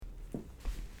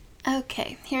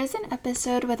Okay, here's an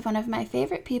episode with one of my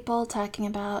favorite people talking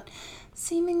about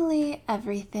seemingly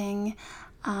everything.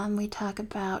 We talk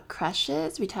about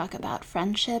crushes, we talk about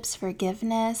friendships,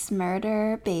 forgiveness,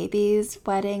 murder, babies,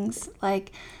 weddings,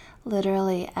 like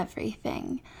literally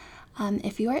everything.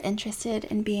 If you are interested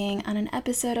in being on an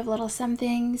episode of Little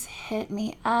Somethings, hit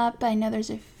me up. I know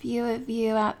there's a few of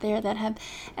you out there that have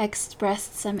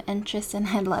expressed some interest, and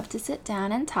I'd love to sit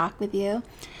down and talk with you.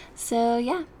 So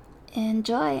yeah,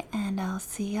 enjoy, and I'll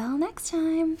see y'all next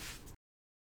time.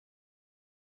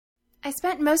 I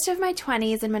spent most of my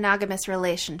 20s in monogamous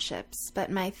relationships, but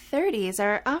my 30s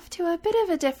are off to a bit of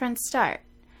a different start.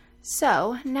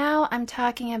 So now I'm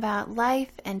talking about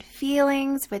life and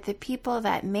feelings with the people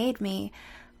that made me,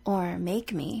 or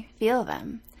make me, feel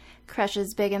them.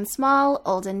 Crushes big and small,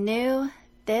 old and new.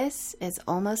 This is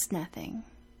Almost Nothing.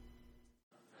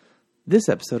 This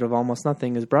episode of Almost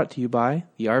Nothing is brought to you by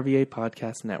the RVA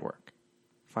Podcast Network.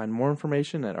 Find more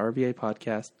information at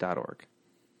rvapodcast.org.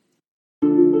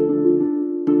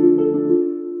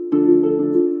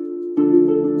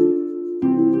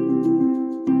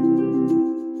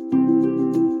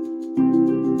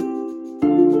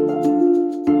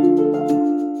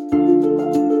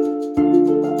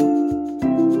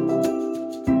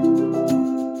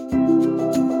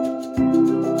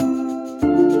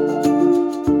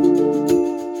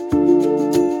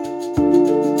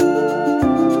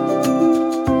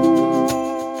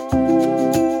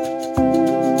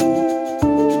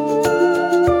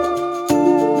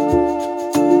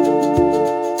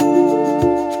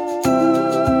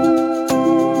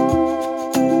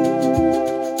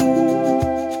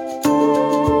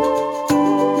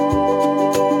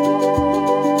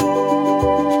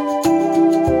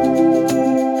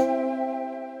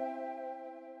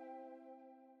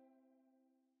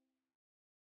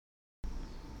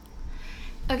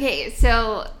 Okay,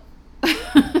 so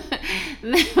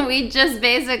we just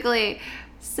basically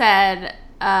said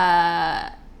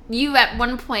you at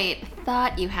one point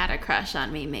thought you had a crush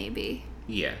on me, maybe.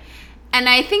 Yeah. And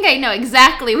I think I know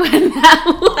exactly when that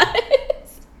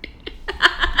was.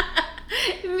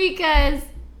 Because,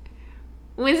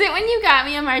 was it when you got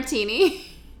me a martini?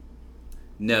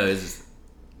 No, it was,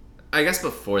 I guess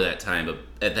before that time, but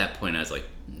at that point I was like,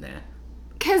 nah.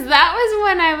 Because that was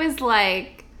when I was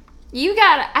like, you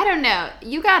got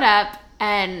up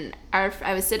and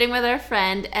I was sitting with our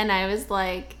friend and I was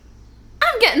like,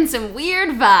 I'm getting some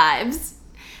weird vibes.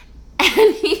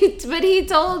 And he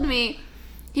told me,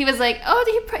 he was like,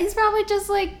 oh, he's probably just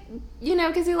like,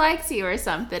 because he likes you or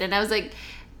something. And I was like,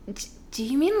 do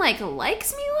you mean like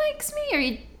likes me? Or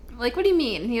you, like, what do you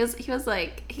mean? And he was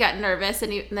like, he got nervous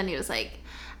and then he was like,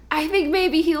 I think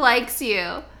maybe he likes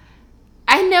you.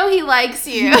 I know he likes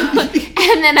you.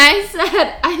 And then I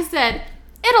said,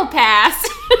 it'll pass.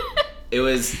 It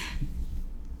was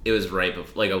right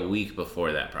before, like a week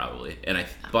before that probably. And I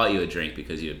bought you a drink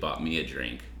because you had bought me a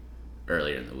drink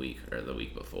earlier in the week or the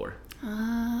week before.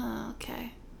 Oh,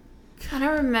 okay. I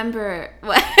don't remember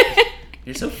what.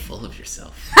 You're so full of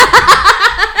yourself.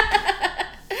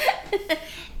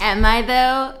 Am I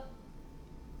though?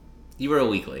 You were a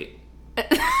week late.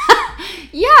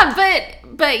 Yeah,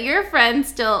 but your friend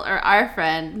still, or our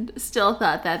friend still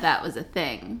thought that was a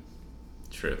thing.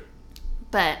 True.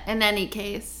 But in any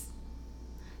case,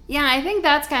 yeah, I think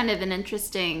that's kind of an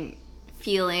interesting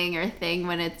feeling or thing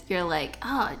when you're like,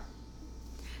 oh, I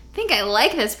think I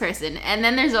like this person. And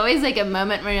then there's always like a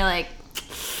moment where you're like,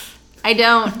 I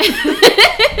don't.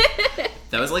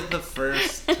 That was like the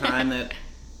first time that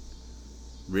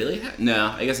really no,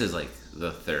 I guess it was like the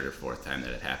third or fourth time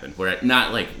that it happened.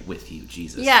 Not like with you,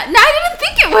 Jesus. Yeah, no, I didn't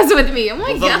think it was with me. Oh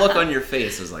my God. The look on your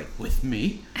face was like, with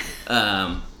me?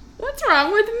 What's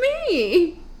wrong with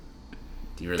me?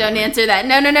 Do you really Don't answer that.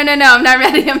 No, I'm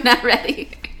not ready.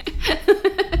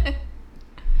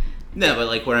 No, but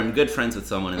like where I'm good friends with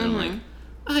someone and then I'm like,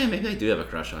 oh yeah, maybe I do have a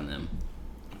crush on them.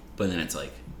 But then it's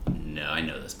like, no, I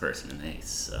know this person and they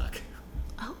suck.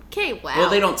 Okay, wow. Well,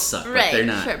 they don't suck, but right, they're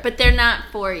not. Sure, but they're not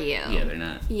for you. Yeah, they're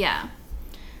not. Yeah.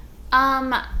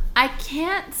 I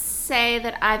can't say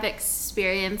that I've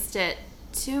experienced it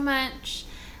too much.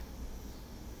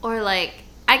 Or like,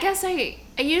 I guess I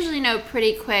usually know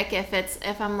pretty quick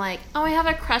if I'm like, oh, I have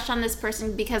a crush on this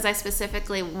person because I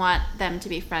specifically want them to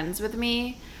be friends with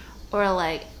me. Or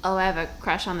like, oh, I have a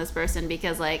crush on this person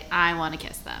because like I want to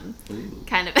kiss them. Ooh.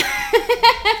 Kind of a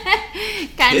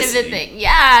thing.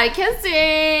 Yeah,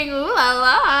 kissing. Ooh la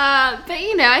la. But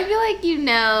I feel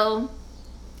like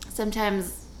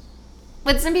sometimes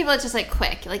with some people it's just like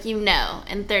quick. Like in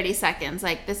 30 seconds,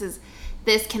 like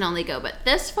this can only go but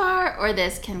this far, or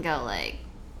this can go like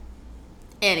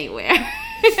anywhere.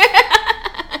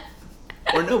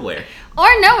 Or nowhere. Or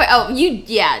nowhere. Oh,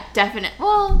 yeah, definite.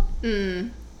 Well,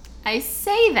 I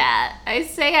say that. I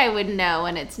say I would know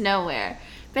when it's nowhere.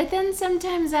 But then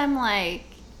sometimes I'm like,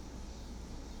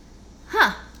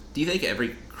 huh. Do you think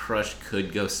every crush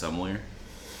could go somewhere?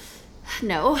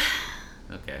 No.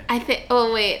 Okay. I think,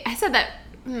 oh wait, I said that.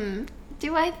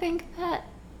 Do I think that?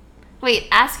 Wait,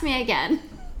 ask me again.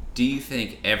 Do you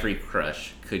think every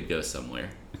crush could go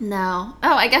somewhere? No.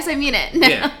 Oh, I guess I mean it. No.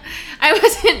 Yeah. I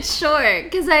wasn't sure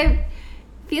because I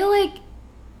feel like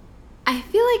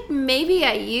maybe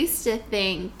I used to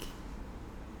think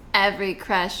every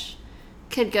crush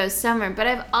could go somewhere, but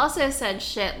I've also said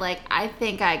shit like I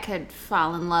think I could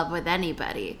fall in love with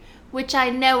anybody, which I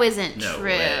know isn't No true.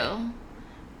 way.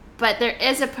 But there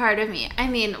is a part of me. I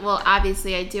mean, well,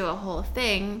 obviously I do a whole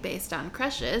thing based on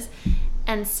crushes,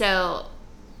 and so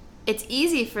it's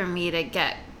easy for me to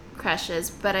get crushes,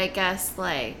 but I guess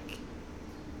like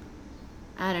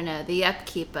I don't know, the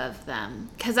upkeep of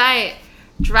them, because I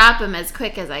drop them as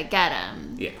quick as I get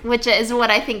them. Yeah. Which is what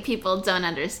I think people don't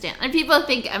understand. And people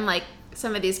think I'm like,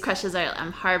 some of these crushes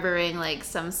I'm harboring like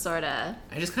some sort of.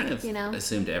 I just kind of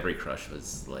assumed every crush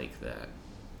was like that.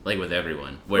 Like with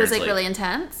everyone. Where Was it's like really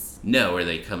intense? No, where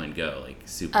they come and go like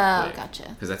super quick. Oh, gotcha.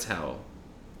 Because that's how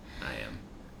I am.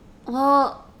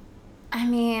 Well, I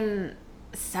mean,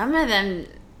 some of them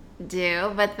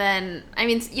do, but then, I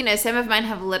mean, some of mine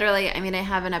have literally, I mean, I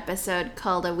have an episode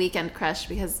called A Weekend Crush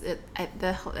because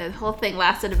the whole thing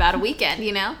lasted about a weekend,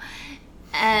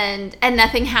 and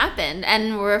nothing happened,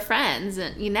 and we're friends,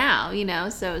 and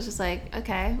so it was just like,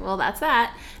 okay, well, that's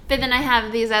that. But then I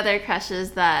have these other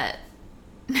crushes that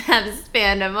have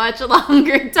spanned a much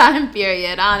longer time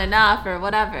period, on and off, or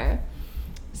whatever.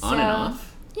 On and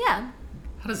off? Yeah.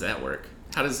 How does that work?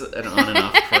 How does an on and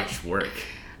off crush work?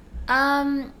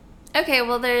 Okay,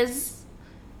 well,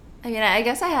 I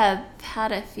guess I have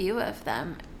had a few of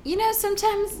them.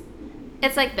 Sometimes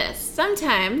it's like this.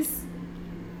 Sometimes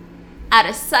out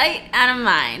of sight, out of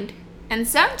mind. And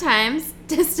sometimes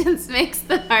distance makes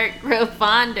the heart grow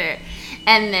fonder.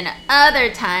 And then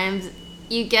other times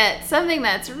you get something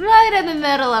that's right in the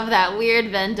middle of that weird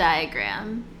Venn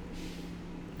diagram.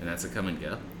 And that's a come and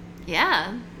go?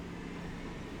 Yeah.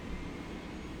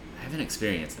 I haven't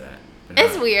experienced that. But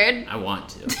It's weird. I want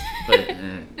to, but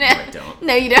no, I don't.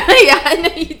 No, you don't. Yeah,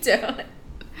 no, you don't.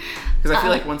 Because I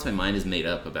feel like once my mind is made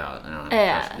up about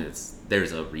Yeah.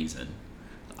 there's a reason.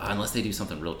 Unless they do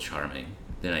something real charming,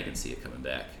 then I can see it coming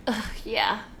back.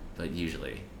 Yeah. But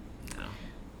usually, no.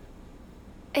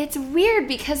 It's weird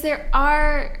because there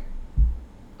are,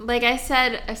 like I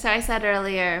said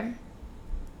earlier,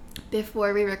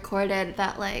 before we recorded,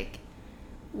 that like,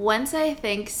 once I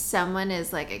think someone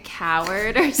is like a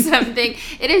coward or something,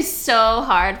 it is so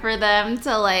hard for them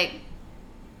to like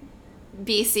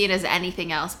be seen as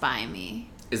anything else by me.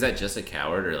 Is that just a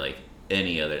coward or like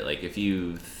any other? Like if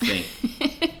you think...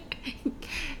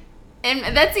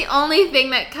 And that's the only thing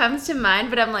that comes to mind,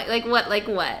 but I'm like what? Like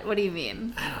what? What do you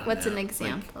mean? I don't What's know. an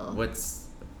example? Like, what's...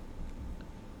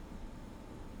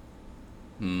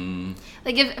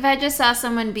 Like if I just saw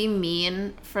someone be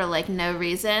mean for like no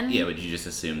reason. Yeah, would you just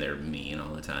assume they're mean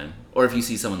all the time? Or if you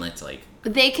see someone that's like...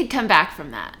 They could come back from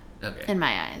that. Okay. In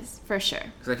my eyes, for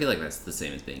sure. Because I feel like that's the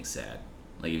same as being sad.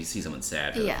 Like if you see someone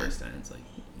sad for the first time, it's like,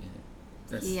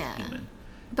 that's human.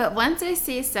 But once I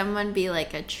see someone be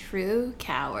like a true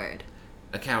coward.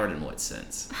 A coward in what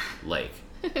sense? Like...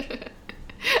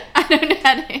 I don't know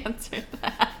how to answer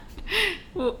that.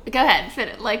 Go ahead, fit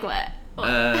it. Like what?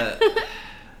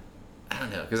 I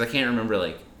don't know, because I can't remember,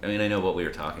 like, I mean, I know what we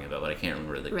were talking about, but I can't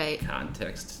remember the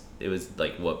context. It was,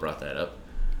 like, what brought that up?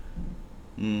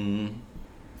 The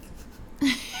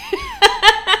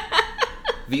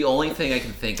only thing I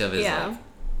can think of is, like,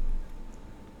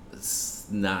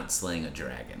 not slaying a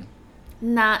dragon.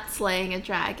 Not slaying a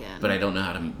dragon. But I don't know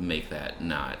how to make that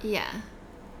not... Yeah.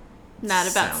 Not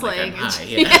about slaying like a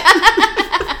dragon.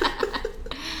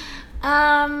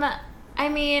 I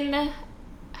mean,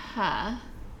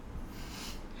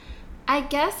 I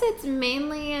guess it's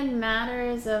mainly in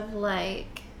matters of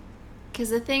like, because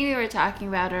the thing we were talking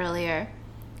about earlier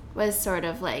was sort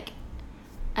of like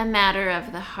a matter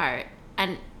of the heart.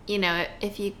 And,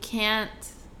 if you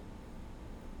can't,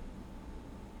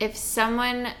 if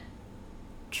someone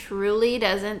truly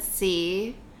doesn't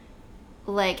see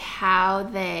like how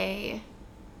they,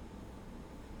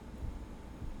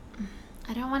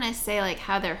 I don't want to say like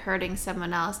how they're hurting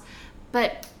someone else,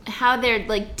 but how they're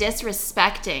like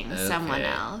disrespecting someone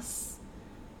else,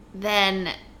 then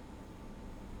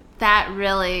that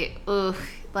really,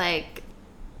 like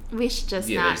we should just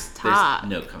Yeah, not there's talk.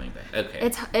 no coming back.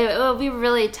 Okay. It will be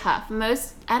really tough.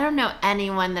 I don't know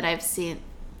anyone that I've seen,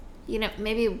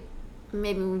 maybe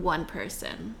one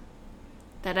person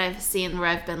that I've seen where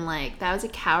I've been like, that was a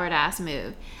coward ass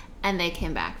move, and they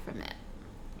came back from it.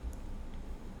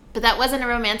 But that wasn't a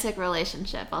romantic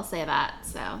relationship, I'll say that.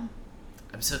 So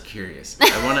I'm so curious.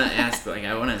 I want to ask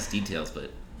details,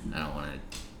 but I don't want to.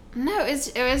 no,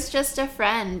 it was just a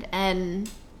friend, and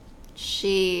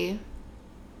she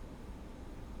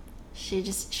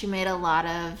made a lot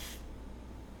of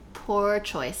poor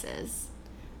choices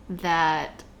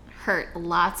that hurt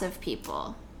lots of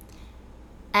people.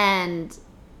 And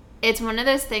it's one of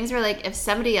those things where, like, if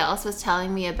somebody else was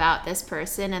telling me about this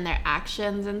person and their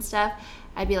actions and stuff,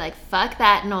 I'd be like, fuck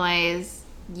that noise.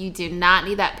 You do not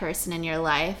need that person in your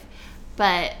life.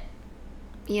 But,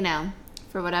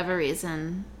 for whatever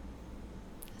reason,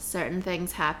 certain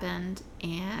things happened,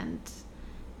 and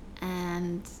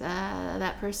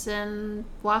that person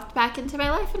walked back into my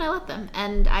life, and I let them.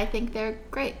 And I think they're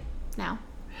great now.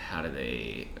 How do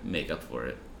they make up for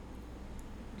it?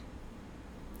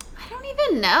 I don't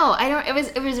even know.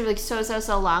 It was like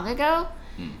so long ago.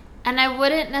 And I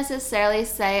wouldn't necessarily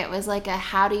say it was like a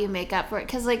how do you make up for it,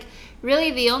 because like really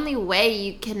the only way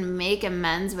you can make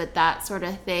amends with that sort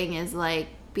of thing is like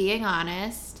being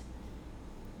honest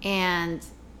and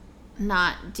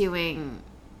not doing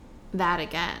that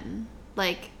again.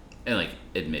 Like, And like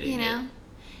admitting it.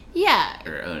 Yeah.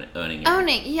 Or owning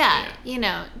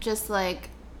it. Just like,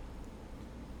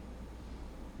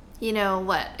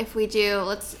 what if we do,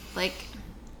 let's like,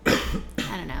 I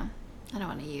don't know. I don't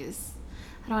want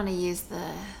to use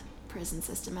the prison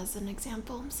system as an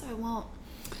example, so I won't.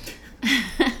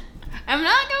 I'm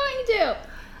not going to.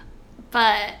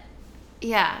 But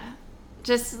yeah,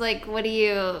 just like, what do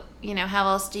you, how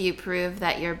else do you prove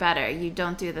that you're better? You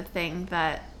don't do the thing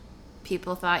that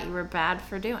people thought you were bad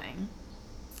for doing.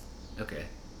 Okay.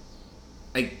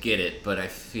 I get it, but I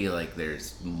feel like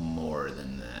there's more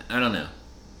than that. I don't know.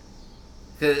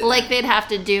 Like they'd have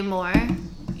to do more?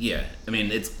 Yeah. I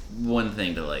mean, it's one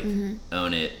thing to like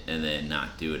own it and then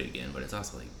not do it again, but it's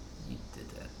also like, you did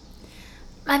that.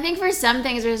 I think for some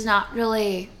things there's not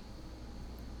really...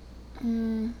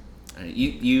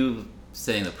 You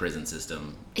saying the prison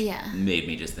system made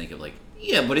me just think of like,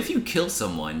 yeah, but if you kill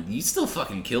someone, you still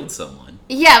fucking killed someone.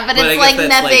 Yeah, but it's like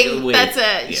nothing. Like,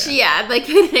 like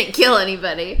they didn't kill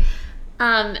anybody.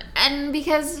 And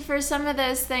because for some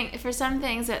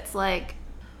things, it's like,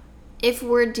 if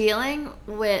we're dealing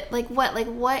with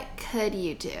what could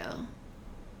you do?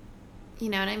 You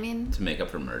know what I mean? To make up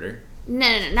for murder?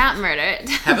 No, not murder.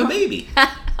 Have a baby.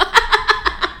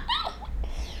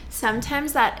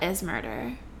 Sometimes that is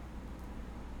murder.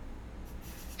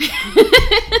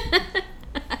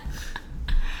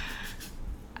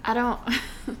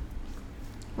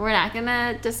 We're not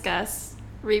gonna discuss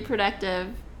reproductive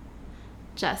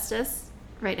justice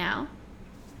right now,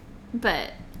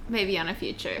 but maybe on a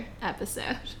future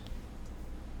episode.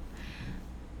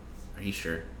 Are you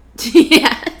sure?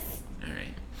 Yes. All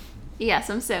right. Yes,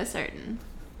 I'm so certain.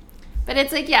 But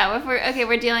it's like, yeah, if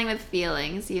we're dealing with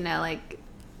feelings, like,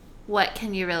 what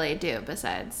can you really do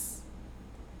besides?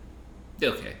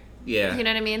 Okay. Yeah. You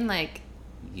know what I mean? Like.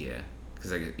 Yeah.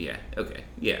 Okay.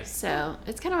 Yeah. So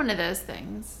it's kind of one of those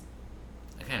things.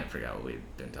 I kind of forgot what we've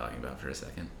been talking about for a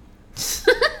second.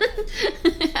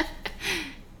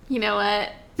 You know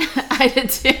what? I did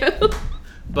too.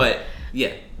 But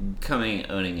yeah,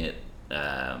 owning it.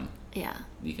 Yeah.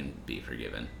 You can be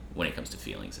forgiven when it comes to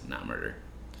feelings and not murder.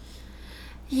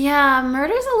 Yeah,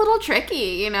 murder's a little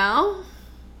tricky,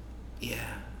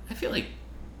 Yeah, I feel like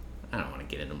I don't want to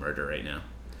get into murder right now.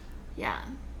 Yeah.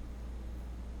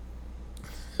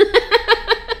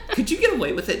 Could you get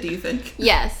away with it, do you think?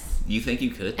 Yes. You think you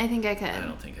could? I think I could. I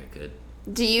don't think I could.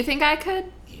 Do you think I could?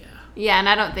 Yeah. Yeah, and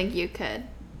I don't think you could.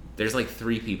 There's like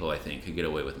 3 people I think could get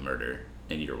away with murder,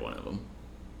 and you're one of them.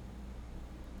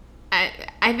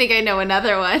 I think I know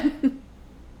another one.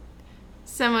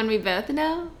 Someone we both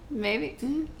know? Maybe.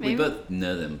 We both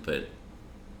know them, but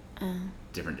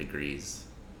different degrees.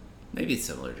 Maybe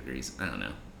similar degrees. I don't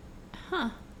know. Huh.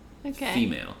 Okay.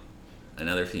 Female.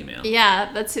 Another female.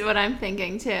 Yeah, that's what I'm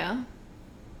thinking too.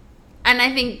 And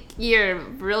I think you're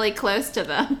really close to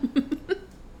them.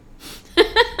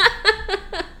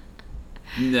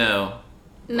 No.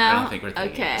 No? I don't think we're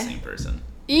thinking of the same person.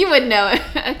 You would know it.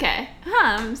 Okay.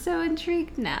 I'm so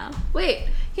intrigued now. Wait,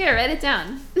 here, write it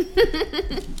down.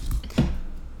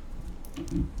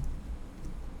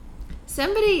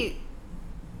 Somebody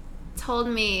told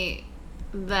me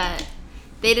that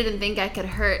they didn't think I could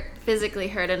hurt physically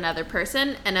hurt another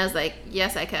person? And I was like,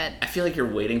 yes, I could. I feel like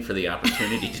you're waiting for the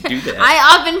opportunity to do that.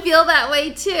 I often feel that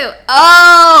way too.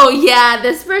 Oh, yeah,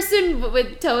 this person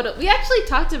would totally... We actually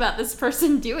talked about this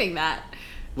person doing that.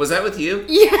 Was that with you?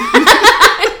 Yeah.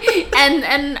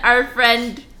 and our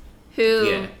friend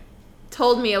who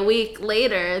told me a week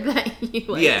later that you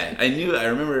liked Yeah, I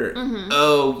remember. Mm-hmm.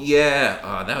 Oh, yeah.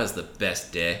 Oh, that was the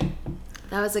best day.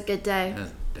 That was a good day. That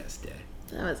was the best day.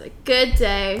 That was a good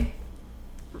day.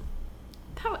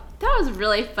 That was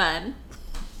really fun.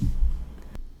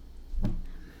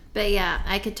 But yeah,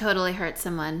 I could totally hurt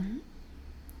someone.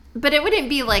 But it wouldn't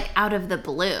be like out of the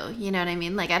blue, you know what I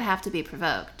mean? Like I'd have to be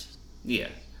provoked. Yeah.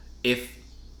 If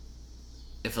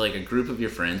like a group of your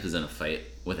friends was in a fight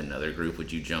with another group,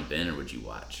 would you jump in or would you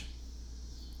watch?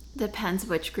 Depends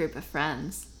which group of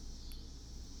friends.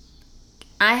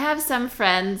 I have some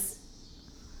friends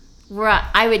where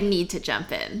I would need to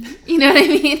jump in. You know what I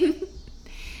mean?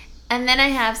 And then I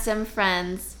have some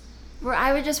friends where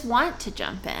I would just want to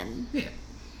jump in. Yeah.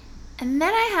 And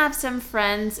then I have some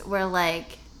friends where,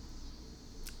 like,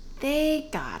 they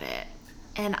got it.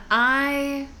 And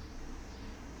I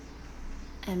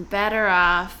am better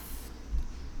off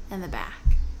in the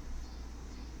back.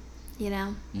 You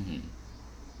know? Mm-hmm.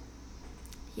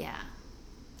 Yeah.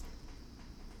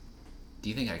 Do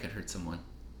you think I could hurt someone?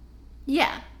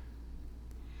 Yeah.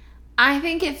 I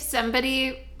think if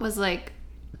somebody was like,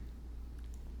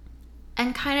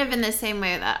 and kind of in the same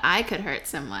way that I could hurt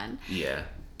someone. Yeah.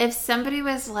 If somebody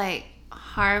was like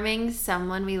harming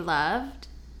someone we loved.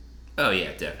 Oh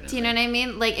yeah, definitely. Do you know what I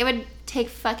mean? Like it would take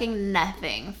fucking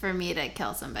nothing for me to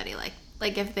kill somebody. Like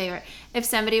if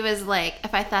somebody was like,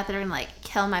 if I thought they were gonna like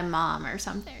kill my mom or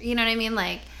something. You know what I mean?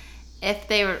 Like if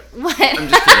they were, what? I'm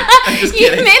just kidding. I'm just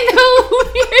kidding. You made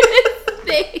the weirdest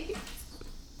face.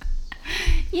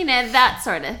 You know, that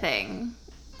sort of thing.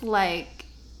 Like,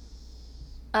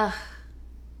 ugh.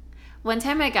 One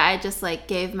time a guy just like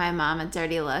gave my mom a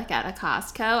dirty look at a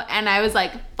Costco and I was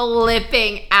like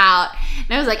flipping out.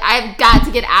 And I was like, I've got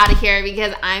to get out of here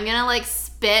because I'm gonna like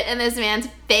spit in this man's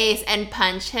face and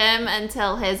punch him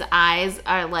until his eyes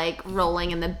are like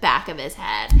rolling in the back of his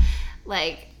head.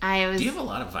 Like, I was... Do you have a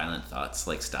lot of violent thoughts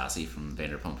like Stassi from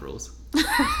Vanderpump Rules?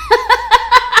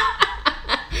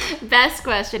 Best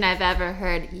question I've ever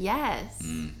heard. Yes.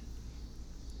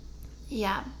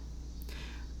 Yeah.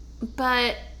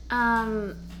 But I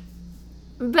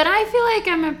feel like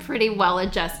I'm a pretty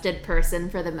well-adjusted person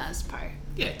for the most part.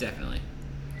 Yeah, definitely.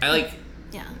 I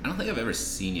don't think I've ever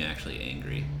seen you actually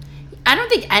angry. I don't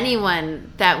think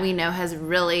anyone that we know has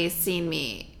really seen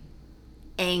me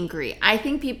angry. I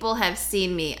think people have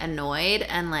seen me annoyed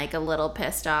and like a little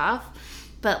pissed off,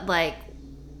 but like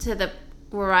to the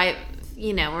where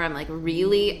I'm like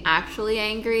really actually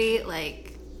angry,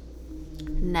 like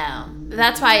no.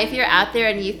 That's why if you're out there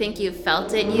and you think you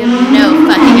felt it, you have no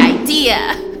fucking idea.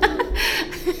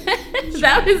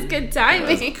 That was good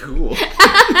timing. That was cool.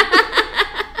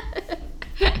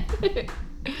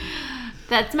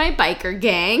 That's my biker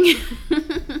gang.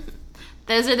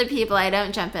 Those are the people I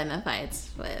don't jump in the fights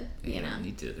with, you know.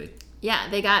 Need to. Yeah,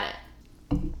 they got it.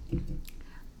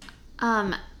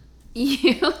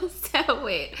 So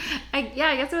wait. I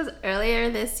guess it was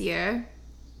earlier this year.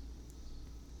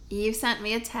 You sent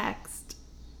me a text.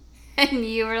 And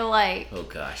you were like... Oh,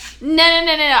 gosh. No.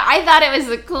 I thought it was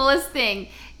the coolest thing.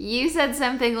 You said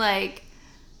something like,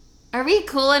 are we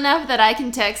cool enough that I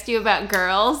can text you about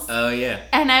girls? Oh, yeah.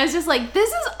 And I was just like, this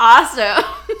is awesome.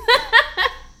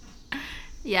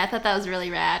 Yeah, I thought that was really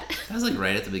rad. That was like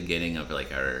right at the beginning of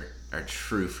like our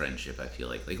true friendship, I feel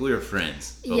like. Like we were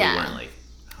friends, but Yeah. we weren't like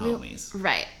homies.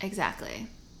 Right, exactly.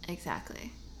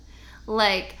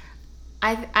 Like,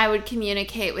 I would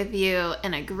communicate with you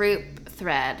in a group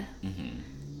thread,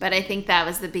 but I think that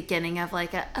was the beginning of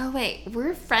like oh wait,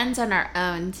 we're friends on our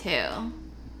own too.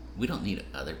 We don't need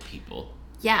other people.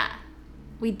 Yeah,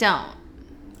 we don't.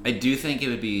 I do think it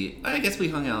would be, I guess we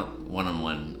hung out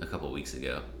one-on-one a couple weeks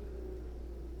ago.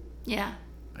 Yeah.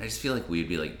 I just feel like we'd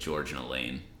be like George and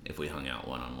Elaine if we hung out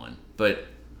one-on-one. But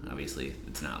obviously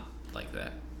it's not like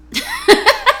that.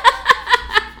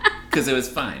 Because it was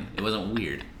fine. It wasn't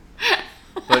weird.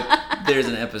 But there's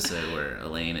an episode where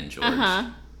Elaine and George,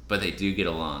 but they do get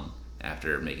along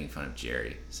after making fun of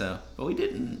Jerry. So, but we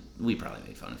probably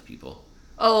made fun of people.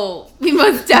 Oh, we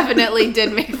most definitely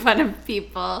did make fun of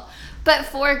people. But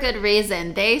for good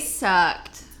reason. They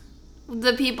sucked.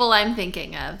 The people I'm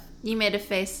thinking of. You made a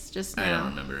face just now. I don't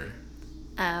remember.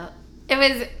 Oh. It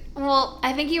was... Well,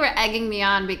 I think you were egging me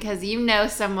on because you know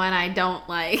someone I don't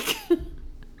like.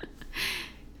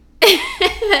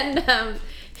 And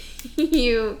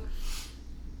you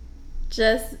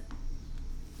just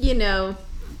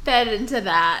fed into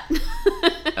that.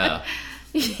 Oh.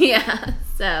 Yeah,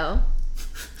 so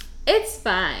it's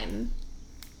fine.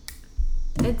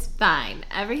 It's fine.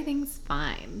 Everything's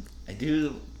fine. I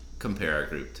do compare our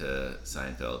group to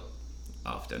Seinfeld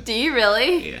often. Do you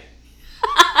really? Yeah.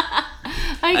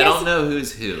 I don't know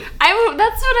who's who. That's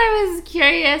what I was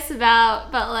curious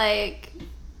about, but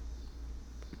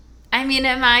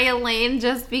am I Elaine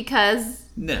just because?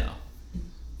 No.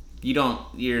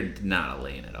 You're not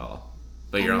Elaine at all.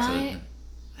 But you're also...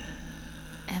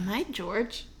 Am I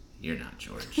George? You're not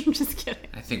George. I'm just kidding.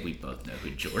 I think we both know who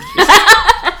George is.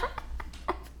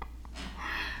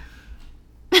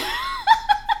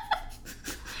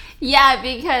 Yeah,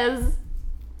 because...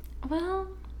 Well...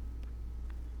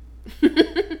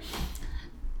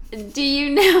 Do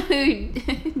you know who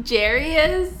Jerry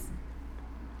is?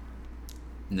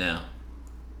 No.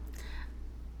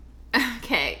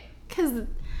 Okay, because...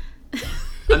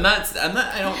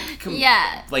 I don't...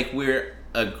 Yeah. We're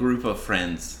a group of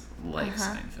friends like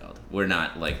Seinfeld. We're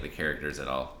not like the characters at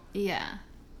all. Yeah.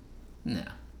 No.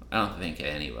 I don't think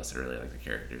any of us are really like the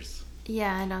characters.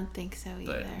 Yeah, I don't think so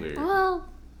either. But we're... Well,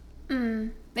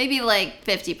 maybe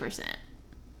 50%.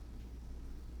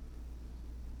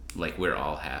 We're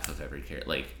all half of every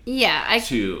character. Yeah, half.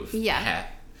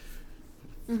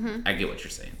 Mm-hmm. I get what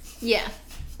you're saying. Yeah.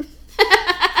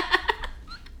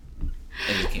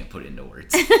 I just can't put it into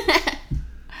words.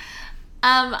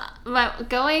 But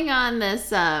going on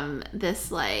this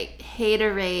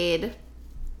haterade,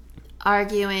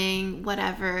 arguing,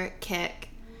 whatever kick,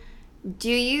 do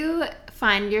you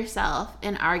find yourself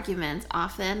in arguments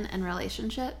often in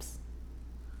relationships?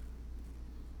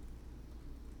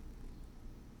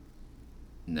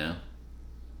 No.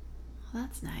 Well,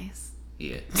 that's nice.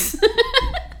 Yeah.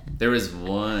 There was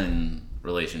one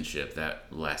relationship that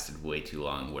lasted way too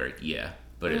long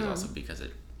but it was also because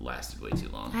it lasted way too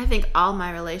long. I think all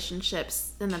my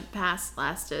relationships in the past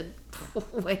lasted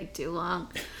way too long.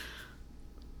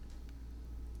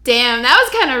 Damn, that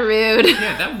was kind of rude.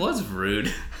 Yeah, that was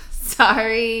rude.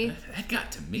 Sorry. That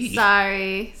got to me.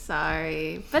 Sorry.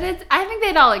 But I think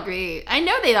they'd all agree. I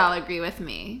know they'd all agree with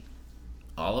me.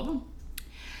 All of them?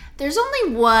 There's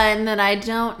only one that I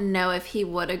don't know if he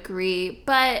would agree,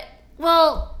 but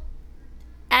well,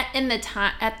 in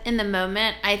the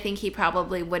moment, I think he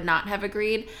probably would not have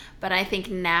agreed. But I think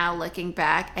now, looking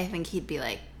back, I think he'd be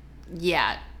like,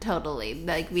 "Yeah, totally.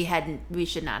 We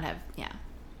should not have. Yeah,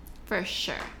 for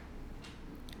sure."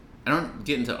 I don't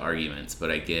get into arguments, but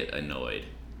I get annoyed,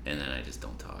 and then I just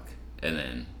don't talk, and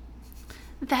then.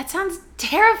 That sounds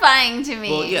terrifying to me.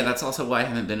 Well, yeah, that's also why I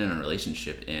haven't been in a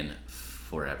relationship in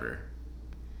forever.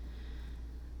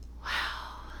 Wow.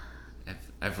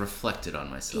 I've reflected on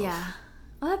myself. Yeah.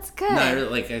 Well, that's good. No, I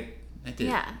really, I did.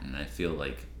 Yeah. And I feel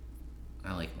like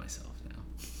I like myself now.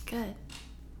 Good.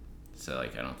 So I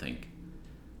don't think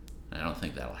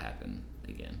that'll happen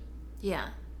again. Yeah.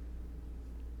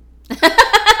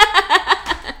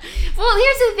 Well,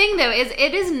 here's the thing though,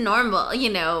 it is normal,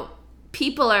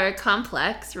 people are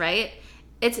complex, right?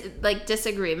 It's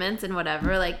disagreements and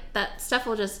whatever, that stuff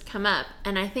will just come up,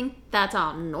 and I think that's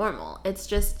all normal. It's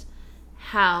just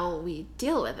how we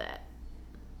deal with it.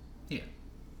 Yeah.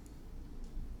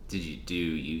 Do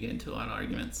you get into a lot of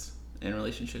arguments in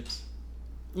relationships?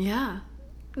 Yeah.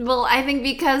 Well, I think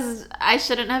because I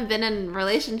shouldn't have been in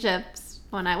relationships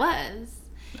when I was.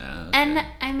 Okay. And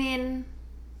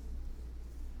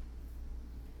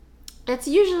it's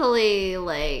usually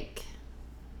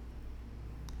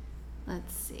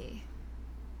let's see.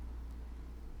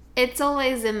 It's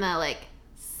always in the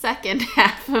second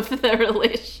half of the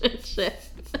relationship.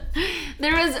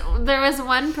 There was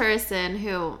one person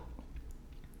who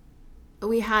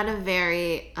we had a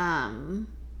very I'll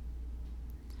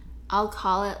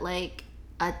call it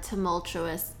a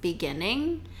tumultuous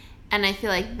beginning, and I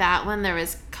feel like that one there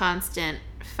was constant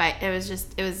fight. It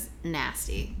was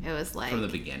nasty. It was from the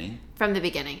beginning. From the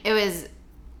beginning, it was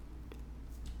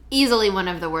easily one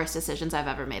of the worst decisions I've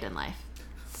ever made in life,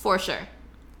 for sure,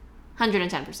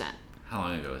 110%. How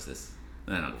long ago was this?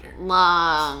 I don't care.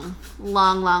 Long.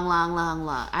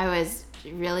 I was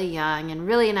really young and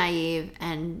really naive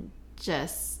and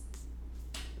just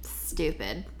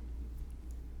stupid.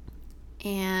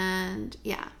 And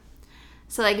yeah.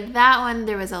 So that one,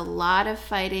 there was a lot of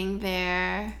fighting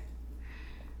there.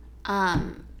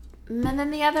 And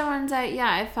then the other ones,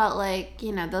 I felt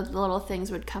the little things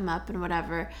would come up and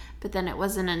whatever, but then it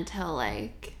wasn't until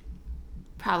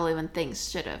probably when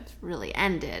things should have really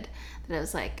ended that it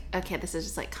was okay, this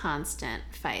is just constant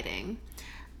fighting.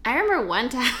 I remember one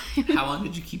time. How long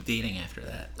did you keep dating after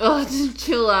that? Oh,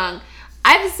 too long.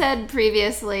 I've said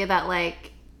previously that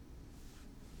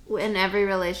in every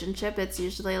relationship, it's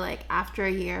usually like after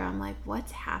a year, I'm like,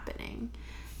 what's happening?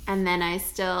 And then I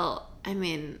think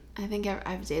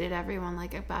I've dated everyone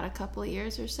like about a couple of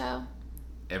years or so.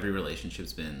 Every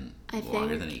relationship's been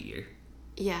longer than a year.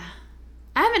 Yeah.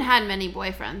 I haven't had many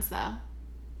boyfriends, though.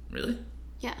 Really?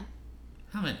 Yeah.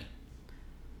 How many?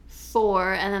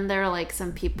 4, and then there are like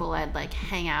some people I'd like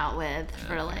hang out with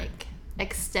for like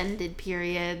extended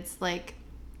periods, like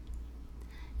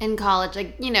in college.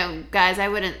 Like, you know, guys, I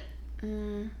wouldn't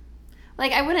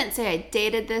say I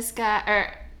dated this guy,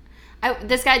 or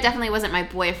this guy definitely wasn't my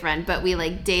boyfriend, but we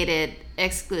like dated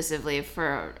exclusively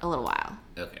for a little while.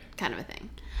 Okay. Kind of a thing.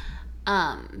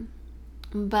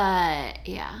 But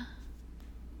yeah.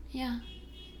 I'm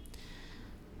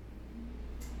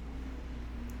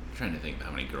trying to think of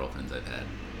how many girlfriends I've had.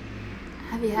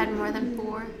 Have you had more than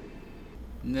 4?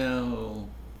 No.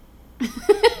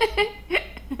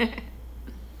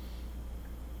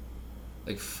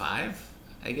 Like 5,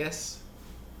 I guess.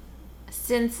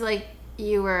 Since like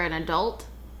you were an adult?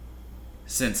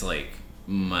 Since like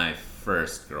my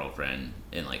first girlfriend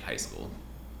in like high school,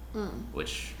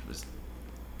 which was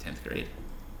 10th grade.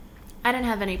 I didn't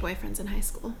have any boyfriends in high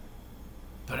school.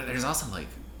 But there's also like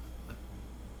a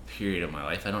period of my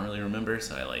life I don't really remember,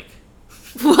 so I like...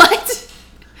 What?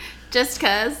 Just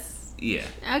 'cause? Yeah.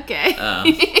 Okay.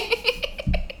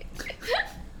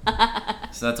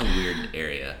 So that's a weird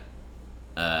area.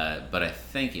 But I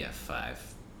think,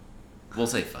 5. We'll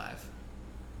say 5.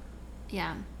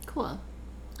 Yeah. Cool.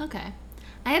 Okay.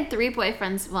 I had 3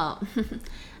 boyfriends. Well,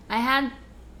 I had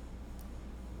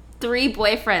 3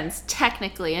 boyfriends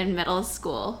technically in middle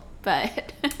school,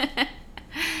 but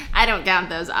I don't count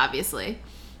those, obviously.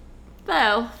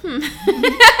 Though, one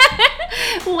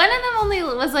of them only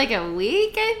was like a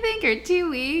week, I think, or 2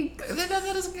 weweeks. That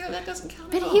doesn't count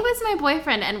But at all. he was my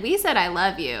boyfriend, and we said I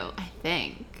love you, I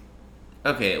think.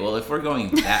 Okay, well, if we're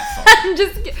going that far... I'm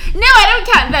just kidding. No, I don't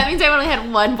count. That means I only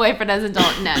had 1 boyfriend as an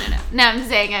adult. No. No, I'm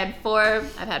saying I've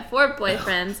had 4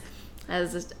 boyfriends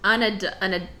as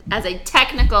a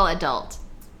technical adult.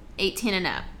 18 and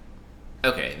up.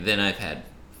 Okay, then I've had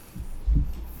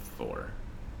 4.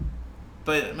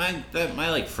 But my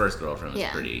like first girlfriend was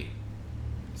pretty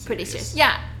serious.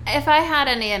 Yeah, if I had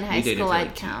any in high dated school, for, like,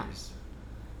 I'd 2 count. years.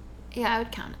 Yeah, I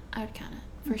would count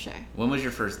it for sure. When was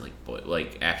your first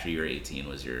after you were 18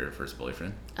 was your first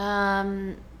boyfriend?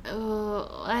 I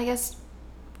guess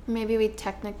maybe we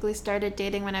technically started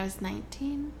dating when I was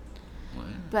 19. Wow.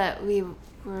 But we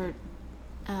were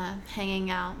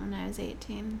hanging out when I was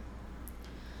 18.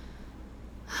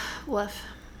 Woof.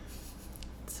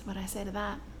 That's what I say to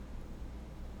that.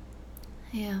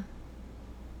 Yeah.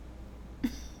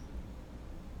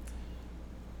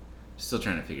 Still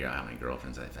trying to figure out how many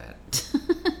girlfriends I've had.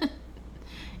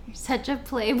 You're such a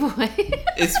playboy.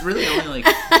 It's really only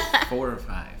like 4 or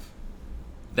 5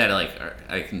 that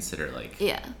I consider like.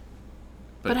 Yeah.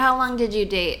 But how long did you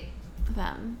date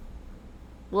them?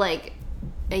 Like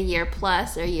a year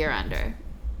plus or a year under?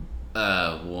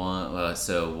 One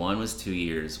was 2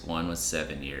 years, one was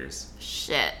 7 years.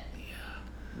 Shit.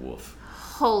 Yeah. Woof.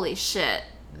 Holy shit.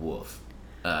 Woof.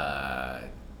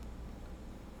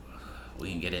 We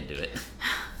can get into it.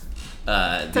 It's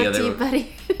up to you,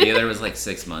 buddy. The other was like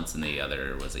 6 months, and the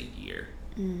other was a year.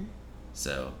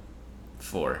 So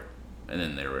 4, and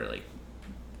then there were like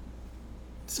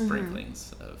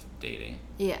sprinklings of dating.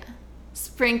 Yeah.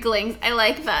 Sprinklings. I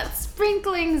like that.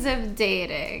 Sprinklings of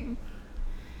dating.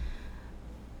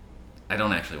 I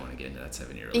don't actually want to get into that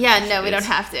 7-year-old. Yeah, no, we don't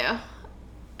have to.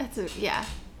 It's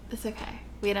okay.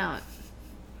 We don't.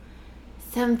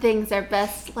 Some things are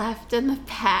best left in the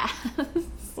past.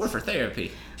 Or for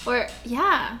therapy. Or,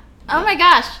 yeah. Oh my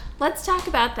gosh. Let's talk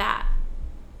about that.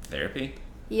 Therapy?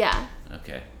 Yeah.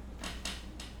 Okay.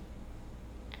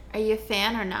 Are you a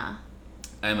fan or not?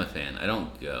 I'm a fan. I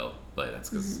don't go, but that's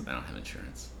because I don't have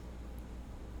insurance.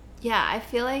 Yeah, I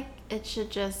feel like it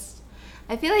should just...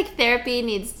 I feel like therapy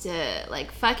needs to,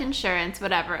 like, fuck insurance,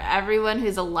 whatever. Everyone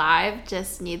who's alive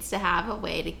just needs to have a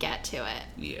way to get to it.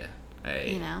 Yeah,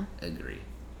 I agree.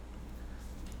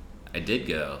 I did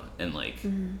go and, like,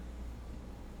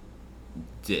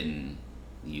 didn't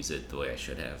use it the way I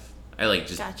should have. I, like,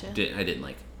 just Gotcha. I didn't,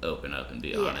 like, open up and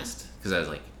be honest. Because I was,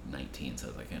 like, 19, so I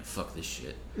was like, fuck this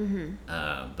shit.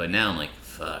 But now I'm like,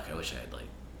 fuck, I wish I had, like,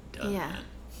 done that.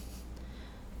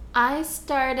 I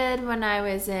started when I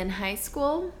was in high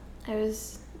school. I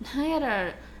was having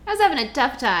a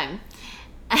tough time.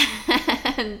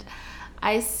 And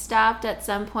I stopped at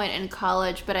some point in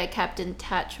college, but I kept in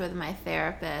touch with my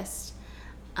therapist.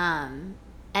 And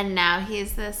now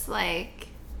he's this, like,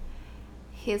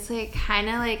 He's like kind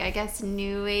of like, I guess,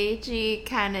 new agey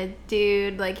kind of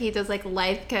dude. Like he does like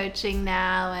life coaching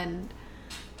now and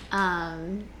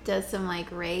does some like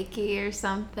Reiki or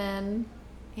something.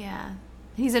 Yeah.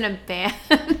 He's in a band.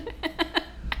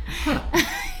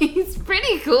 He's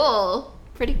pretty cool.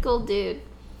 Pretty cool dude.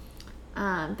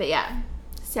 But yeah.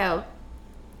 So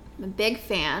I'm a big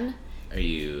fan. Are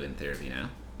you in therapy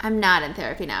now? I'm not in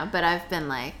therapy now, but I've been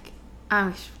like,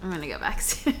 I'm gonna go back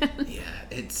soon. Yeah,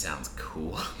 it sounds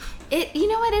cool. You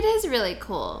know what? It is really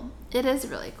cool. It is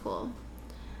really cool.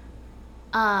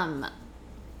 I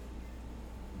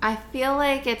feel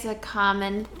like it's a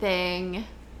common thing.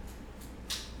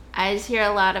 I just hear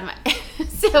a lot of my...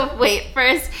 So wait,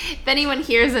 first, if anyone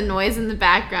hears a noise in the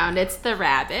background, it's the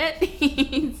rabbit.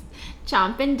 He's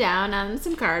chomping down on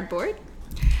some cardboard.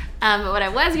 But what I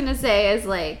was gonna say is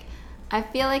like, I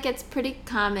feel like it's pretty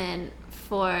common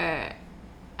for...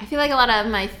 I feel like a lot of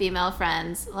my female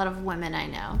friends, a lot of women I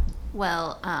know,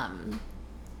 will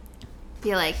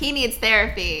be like, he needs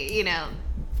therapy, you know,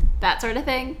 that sort of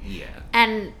thing. Yeah.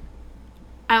 And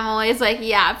I'm always like,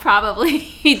 yeah, probably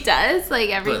he does. Like,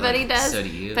 everybody does. So do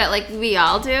you. But, like, we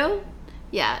all do.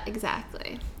 Yeah,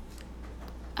 exactly.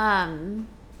 Yeah,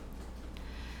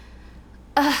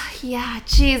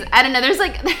 geez. I don't know. There's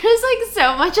like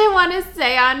so much I want to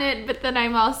say on it, but then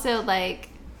I'm also like,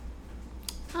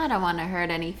 I don't want to hurt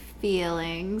any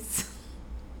feelings.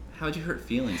 How would you hurt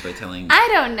feelings by telling I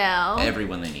don't know.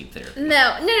 everyone they need therapy?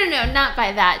 No, not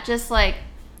by that. Just like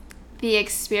the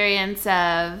experience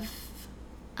of,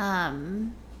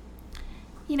 you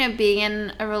know, being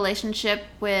in a relationship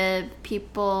with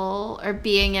people or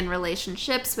being in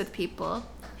relationships with people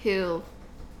who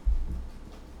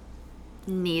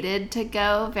needed to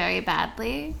go very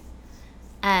badly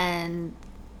and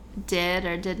did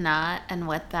or did not, and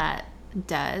what that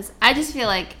does. I just feel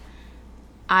like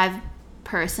I've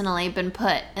personally been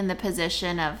put in the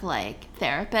position of like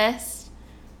therapist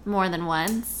more than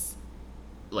once.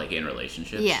 Like in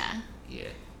relationships? Yeah. Yeah.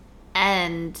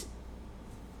 And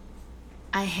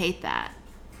I hate that.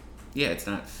 Yeah, it's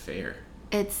not fair.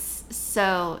 It's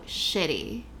so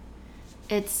shitty.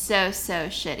 It's so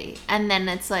shitty. And then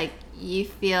it's like you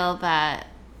feel that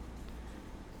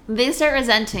they start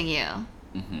resenting you.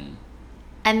 Mm-hmm.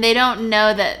 And they don't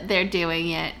know that they're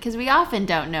doing it, because we often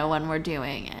don't know when we're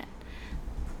doing it.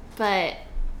 But,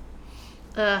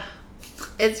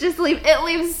 it's just it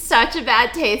leaves such a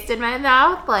bad taste in my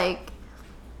mouth. Like,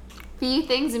 few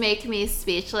things make me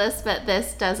speechless, but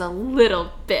this does a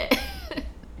little bit.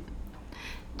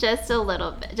 Just a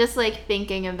little bit. Just like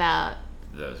thinking about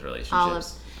those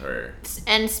relationships,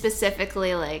 and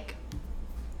specifically like,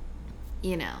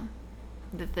 you know,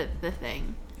 the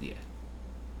thing. Yeah.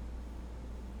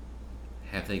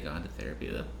 Have they gone to therapy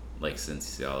though? Like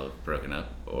since y'all have broken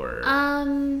up, or?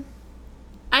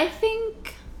 I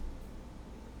think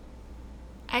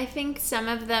some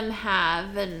of them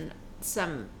have, and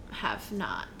some have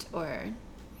not. Or,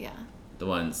 yeah. The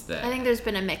ones that. I think there's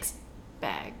been a mixed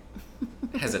bag.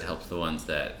 Has it helped the ones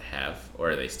that have,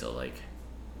 or are they still like?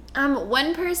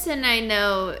 One person I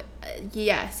know,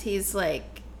 yes, he's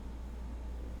like,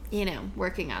 you know,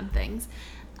 working on things.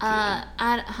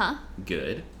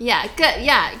 Good. Yeah, good.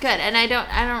 Yeah, good. And I don't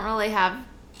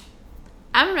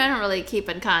really keep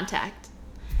in contact.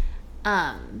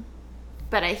 But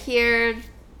I hear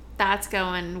that's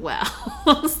going well.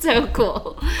 So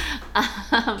cool.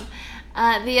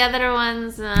 The other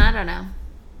ones, I don't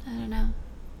know.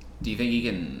 Do you think you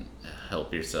can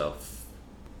help yourself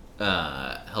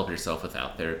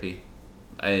without therapy?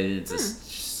 It's a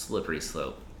slippery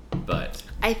slope, but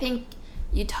I think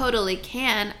you totally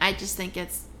can. I just think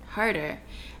it's harder.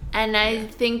 And I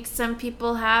think some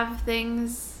people have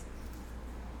things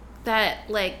that,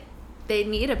 like, they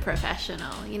need a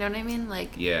professional. You know what I mean?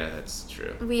 Like, yeah, that's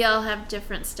true. We all have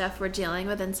different stuff we're dealing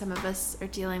with, and some of us are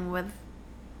dealing with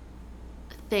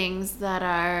things that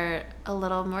are a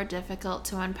little more difficult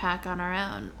to unpack on our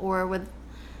own, or with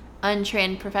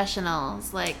untrained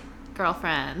professionals like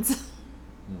girlfriends.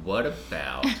 What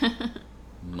about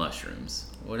mushrooms?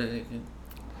 What are they?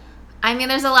 I mean,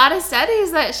 there's a lot of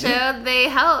studies that show they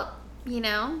help, you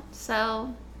know,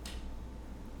 so.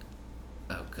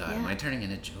 Oh, God. Yeah. Am I turning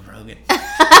into Joe Rogan?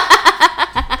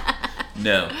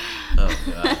 No. Oh,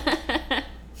 God.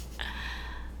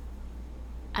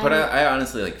 But I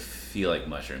honestly, like, feel like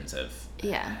mushrooms have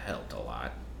helped a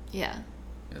lot. Yeah.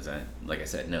 Because like I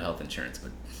said, no health insurance,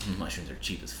 but mushrooms are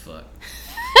cheap as fuck.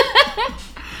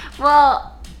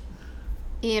 Well,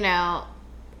 you know,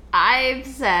 I've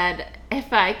said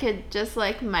if I could just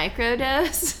like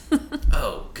microdose.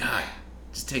 Oh God,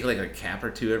 just take like a cap or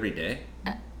two every day.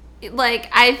 like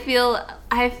I feel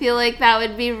like that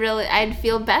would be really, I'd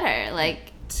feel better.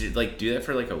 Like to like do that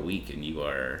for like a week and you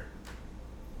are,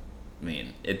 I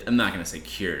mean, I'm not gonna say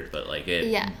cured, but like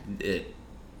it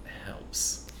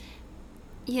helps.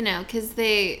 You know, because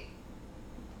they,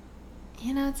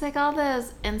 you know, it's like all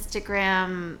those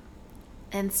Instagram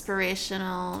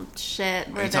inspirational shit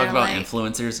where you talk about like,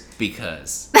 influencers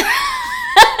because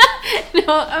no,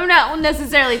 I'm not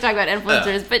necessarily talking about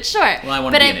influencers, but sure. Well, I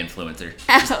want to be an influencer.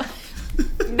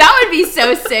 That would be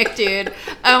so sick, dude.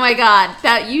 Oh my god,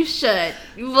 that you should.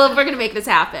 Well, we're gonna make this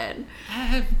happen.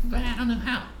 But I don't know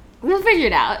how. We'll figure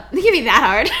it out. It can't be that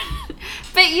hard.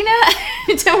 But you know,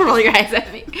 don't roll your eyes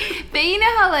at me. But you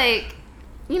know how like,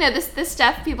 you know, this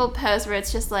stuff people post where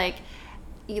it's just like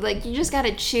you just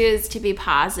gotta choose to be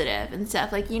positive and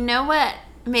stuff. Like, you know what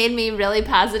made me really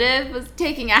positive was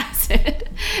taking acid.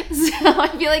 So I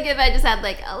feel like if I just had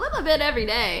like a little bit every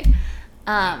day,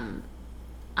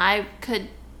 I could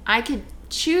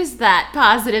choose that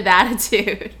positive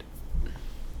attitude.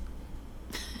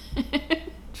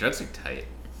 Drugs are tight.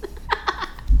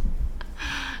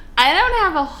 I don't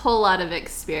have a whole lot of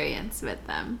experience with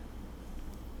them.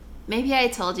 Maybe I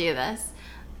told you this.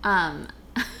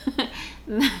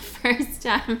 The first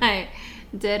time I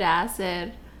did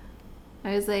acid,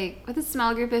 I was like with a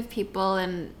small group of people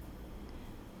and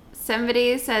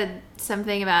somebody said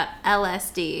something about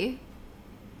LSD.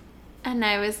 And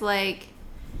I was like,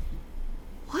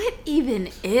 what even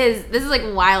is, this is like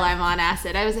while I'm on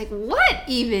acid, I was like, what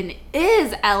even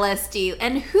is LSD?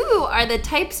 And who are the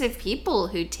types of people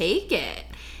who take it?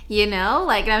 You know,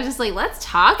 like, I was just like, let's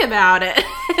talk about it.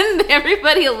 And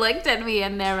everybody looked at me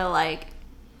and they were like,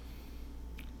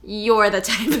 you're the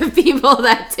type of people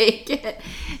that take it.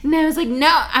 And I was like,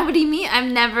 no, what do you mean? I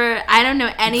don't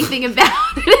know anything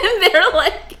about it. And they're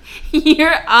like,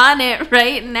 you're on it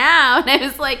right now. And I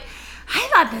was like, I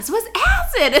thought this was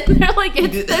acid. And they're like,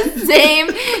 it's the same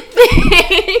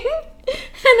thing.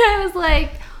 And I was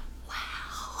like,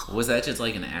 wow. Was that just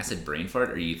like an acid brain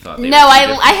fart, or you thought No,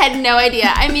 I had no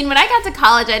idea. I mean, when I got to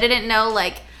college, I didn't know,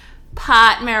 like,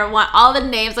 pot, marijuana, all the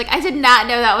names. Like, I did not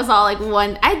know that was all, like,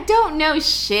 one. I don't know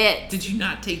shit. Did you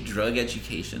not take drug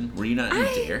education? Were you not in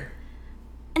DARE?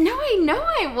 No, I know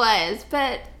I was,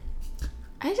 but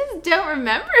I just don't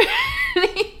remember.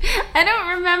 I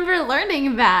don't remember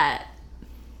learning that.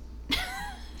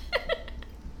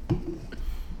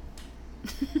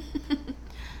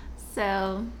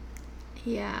 So,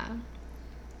 yeah.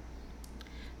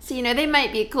 So, you know, they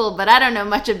might be cool, but I don't know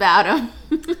much about them.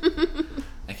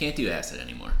 I can't do acid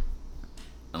anymore.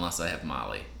 Unless I have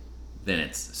Molly. Then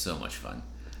it's so much fun.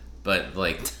 But,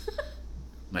 like,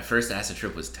 my first acid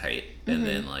trip was tight. And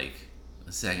then, like,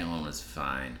 the second one was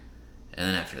fine. And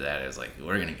then after that, I was like,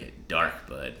 we're going to get dark,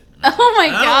 bud. Oh my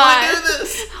god. I don't want to do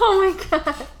this. Oh my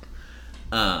god.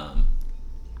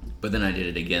 But then I did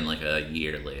it again like a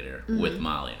year later with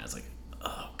Molly, and I was like,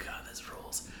 oh god, this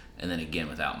rules. And then again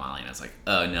without Molly, and I was like,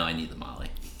 oh no, I need the Molly.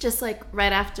 Just like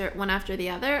right after, one after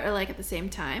the other, or like at the same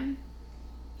time?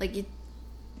 Like you...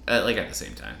 like at the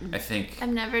same time. I think... I've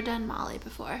never done Molly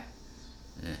before.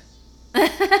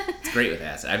 It's great with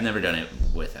acid. I've never done it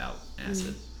without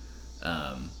acid.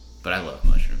 But I love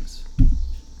mushrooms.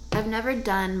 I've never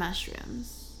done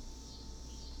mushrooms.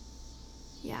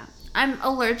 Yeah. I'm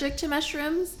allergic to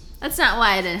mushrooms. That's not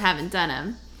why I haven't done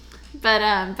them. But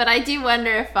I do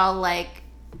wonder if I'll, like,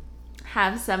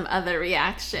 have some other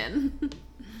reaction.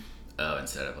 Oh,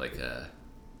 instead of, like, a...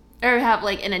 Or have,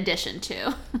 like, in addition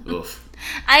to. Oof.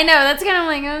 I know, that's kind of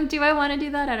like, oh, do I want to do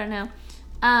that? I don't know.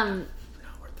 Not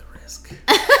worth the risk.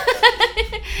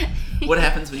 What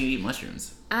happens when you eat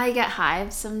mushrooms? I get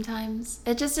hives sometimes.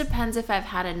 It just depends if I've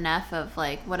had enough of,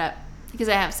 like, because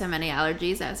I have so many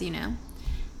allergies, as you know.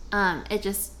 It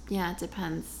just, it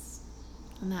depends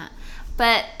on that.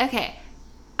 But, okay,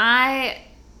 I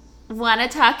want to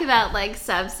talk about, like,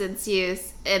 substance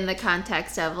use in the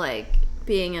context of, like,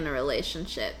 being in a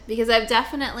relationship. Because I've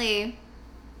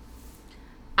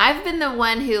been the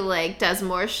one who, like, does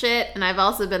more shit, and I've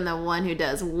also been the one who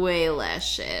does way less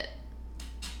shit.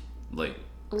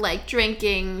 Like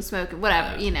drinking, smoking,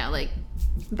 whatever, you know, like,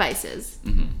 vices.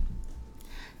 Mm-hmm.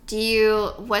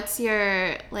 What's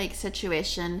your, like,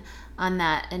 situation on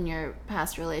that in your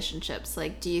past relationships?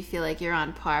 Like, do you feel like you're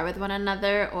on par with one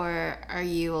another, or are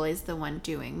you always the one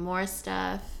doing more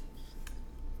stuff?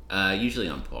 Usually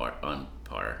on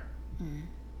par.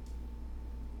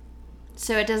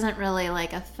 So it doesn't really,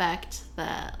 like, affect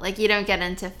like, you don't get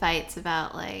into fights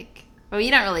about, like, well,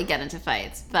 you don't really get into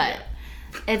fights, but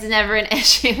it's never an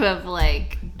issue of,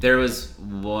 like... There was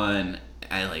one,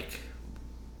 I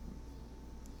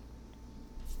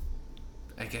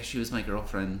guess she was my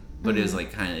girlfriend But it was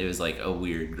like it was like a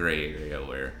weird gray area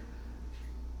where,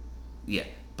 yeah.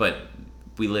 But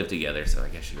we lived together, so I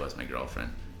guess she was my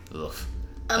girlfriend. Ugh.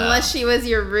 Unless she was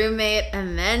your roommate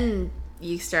and then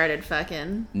you started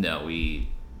fucking. No, we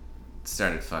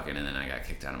started fucking and then I got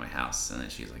kicked out of my house. And then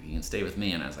she was like, you can stay with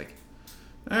me. And I was like,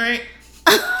 all right.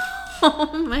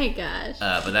 Oh my gosh.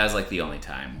 But that was like the only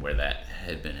time where that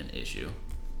had been an issue.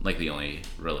 Like the only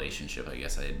relationship I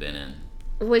guess I had been in.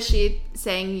 Was she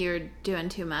saying you're doing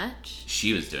too much?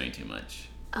 She was doing too much.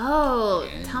 Oh,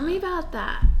 Yeah. tell me about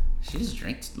that. She just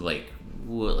drank like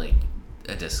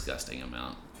a disgusting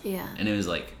amount. Yeah. And it was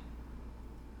like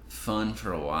fun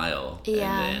for a while.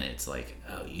 Yeah. And then it's like,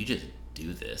 oh, you just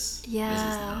do this. Yeah. This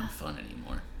is not fun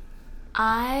anymore.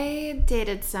 I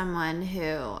dated someone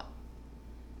who,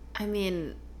 I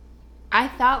mean, I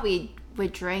thought we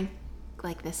would drink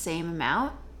like the same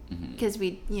amount because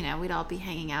we'd all be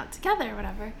hanging out together or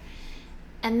whatever.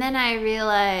 And then I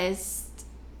realized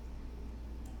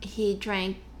he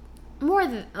drank more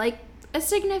than, like, a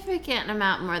significant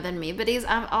amount more than me, but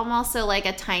I'm also like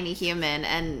a tiny human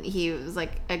and he was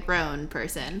like a grown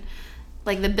person.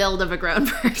 Like the build of a grown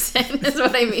person is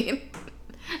what I mean.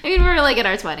 I mean, we're like in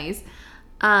our 20s.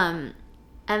 And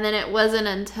then it wasn't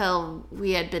until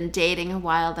we had been dating a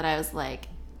while that I was like,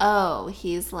 oh,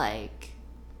 he's like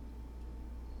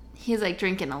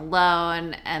drinking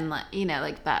alone and like,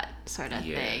 like that sort of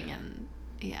thing. And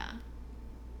yeah.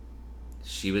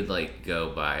 She would like go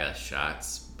buy us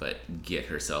shots, but get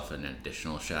herself an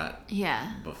additional shot.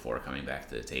 Yeah. Before coming back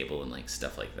to the table and like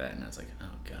stuff like that. And I was like, oh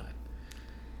God.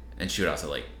 And she would also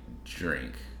like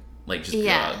drink, like just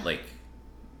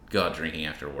go out drinking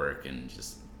after work and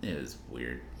just, it was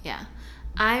weird. Yeah.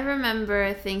 I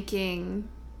remember thinking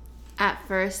at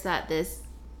first that this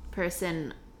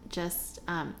person just,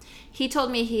 he told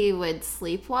me he would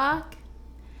sleepwalk.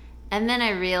 And then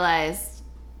I realized,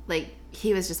 like,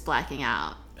 he was just blacking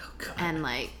out. Oh, God. And,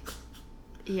 like,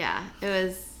 yeah, it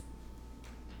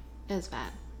was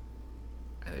bad.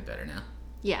 Are they better now?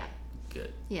 Yeah.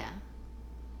 Good. Yeah.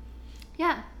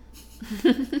 Yeah.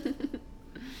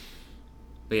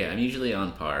 But yeah, I'm usually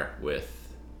on par with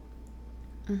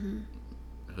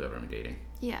whoever I'm dating.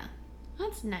 Yeah.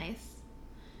 That's nice.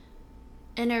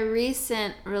 In a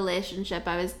recent relationship,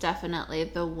 I was definitely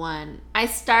the one. I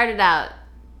started out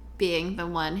being the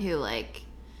one who, like,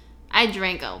 I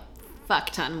drank a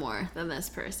fuck ton more than this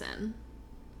person.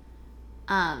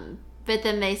 But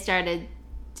then they started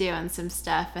doing some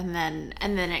stuff, and then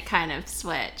it kind of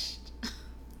switched.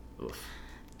 Oof.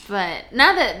 But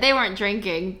not that they weren't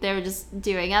drinking, they were just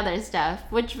doing other stuff,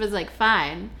 which was like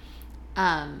fine.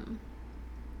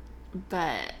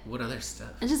 But What other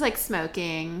stuff? it's just like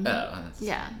smoking. Oh, that's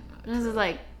Yeah. not This is true.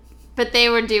 like, but they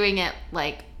were doing it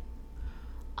like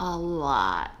a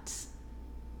lot.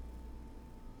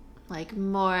 Like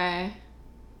more.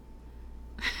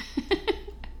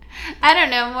 I don't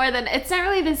know, more than, it's not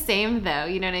really the same though,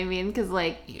 you know what I mean? Because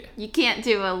like, Yeah. you can't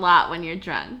do a lot when you're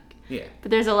drunk. Yeah.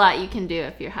 But there's a lot you can do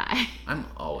if you're high. I'm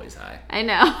always high. I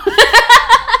know.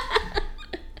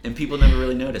 And people never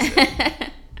really notice it.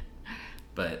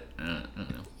 But I don't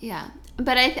know. Yeah.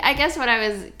 But I guess what I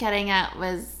was getting at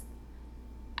was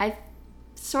I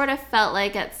sort of felt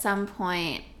like at some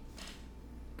point,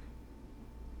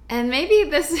 and maybe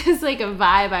this is like a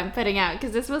vibe I'm putting out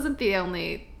because this wasn't the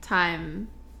only time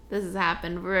this has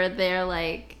happened, where they're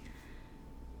like,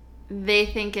 they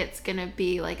think it's going to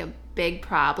be like a big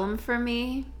problem for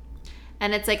me.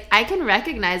 And it's like, I can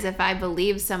recognize if I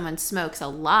believe someone smokes a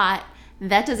lot,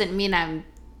 that doesn't mean I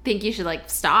think you should like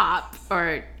stop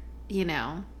or,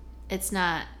 it's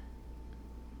not,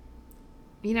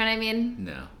 you know what I mean?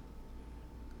 No.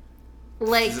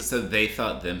 Like So they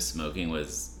thought them smoking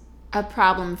was, a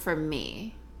problem for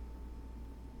me.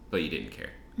 but you didn't care.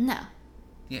 No.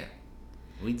 Yeah.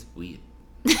 Weed's weed.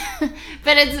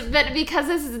 But because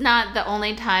this is not the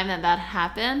only time that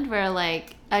happened, where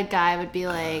like a guy would be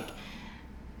like,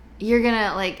 you're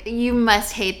gonna like, you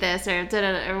must hate this or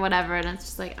or whatever, and it's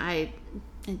just like I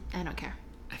don't care.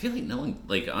 I feel like no one,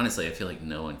 like honestly, I feel like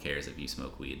no one cares if you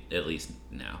smoke weed, at least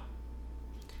now.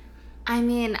 I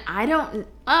mean, I don't.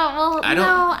 Oh well,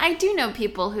 no, I do know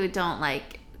people who don't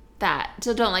like that,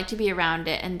 so don't like to be around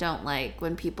it, and don't like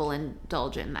when people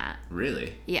indulge in that.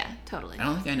 Really? Yeah, totally. I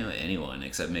don't think I know anyone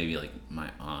except maybe like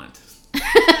my aunt.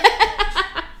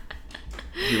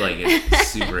 Who like is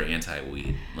super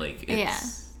anti-weed. Like it's, Yeah.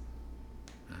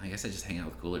 I guess I just hang out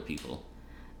with cooler people.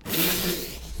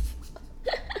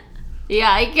 Yeah,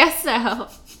 I guess so.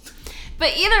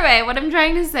 But either way, what I'm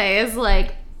trying to say is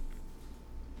like,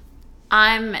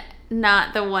 I'm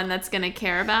not the one that's gonna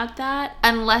care about that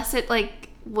unless it like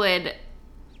would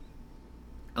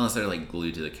Unless they're like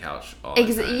glued to the couch all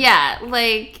the time. Yeah,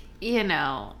 like, you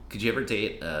know. Could you ever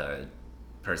date a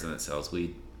person that sells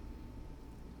weed?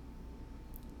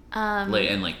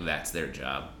 And like that's their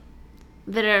job.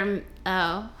 That are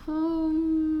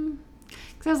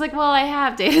because I was like, well, I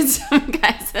have dated some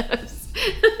guys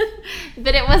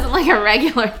but it wasn't like a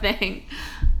regular thing.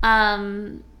 I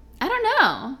don't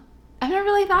know. I've never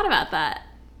really thought about that.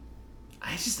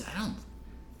 I don't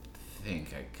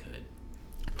think I could.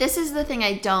 This is the thing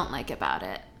I don't like about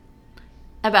it.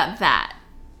 About that.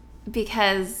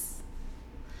 Because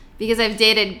I've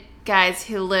dated guys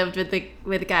who lived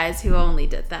with guys who only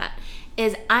did that.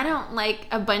 Is I don't like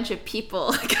a bunch of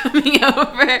people coming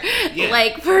over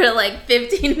like for like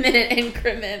 15-minute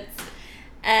increments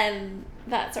and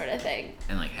that sort of thing.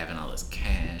 And like having all this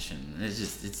cash and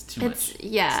it's too much.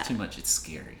 Yeah. It's too much. It's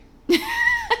scary.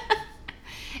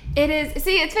 It is.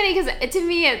 See, it's funny because to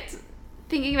me, it's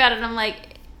thinking about it. I'm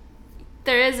like,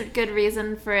 there is a good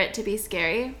reason for it to be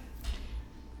scary.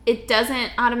 It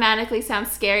doesn't automatically sound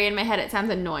scary in my head. It sounds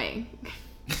annoying.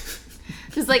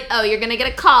 Just like, oh, you're gonna get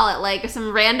a call at like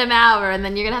some random hour, and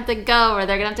then you're gonna have to go, or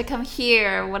they're gonna have to come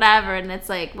here, or whatever. And it's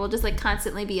like we'll just like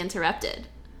constantly be interrupted.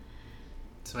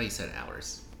 That's why you said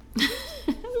hours. Well,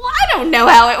 I don't know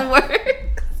how it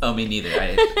works. Oh, me neither.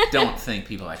 I don't think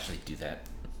people actually do that.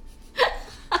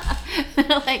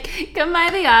 Like, come by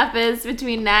the office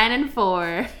between 9 and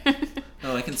 4.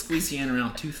 Oh, I can squeeze you in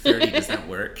around 2:30. Does that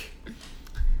work?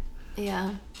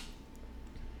 Yeah.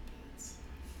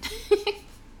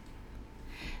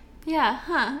 Yeah,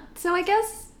 huh. So I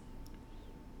guess...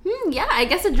 yeah, I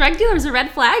guess a drug dealer's a red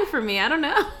flag for me. I don't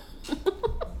know.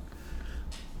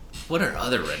 What are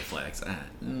other red flags?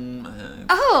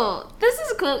 Oh, this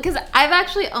is cool, because I've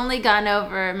actually only gone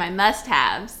over my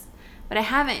must-haves, but I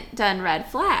haven't done red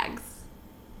flags.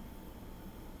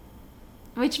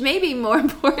 Which may be more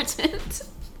important.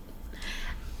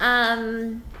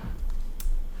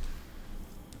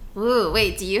 Ooh,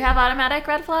 wait, do you have automatic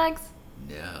red flags?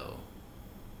 No.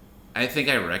 I think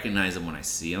I recognize them when I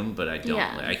see them, but I don't.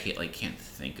 Yeah. I can't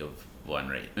think of one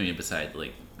right. I mean, besides,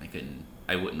 like,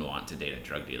 I wouldn't want to date a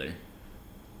drug dealer.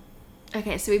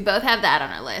 Okay, so we both have that on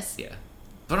our list. Yeah,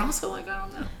 but also, like, I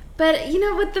don't know. But you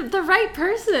know, with the right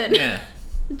person, Yeah,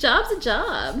 job's a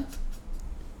job.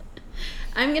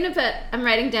 I'm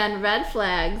writing down red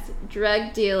flags,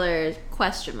 drug dealers, ?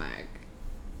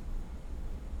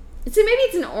 So maybe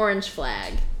it's an orange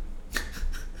flag.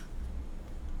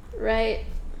 Right?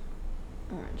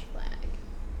 Orange flag.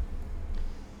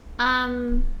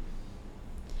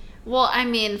 Well, I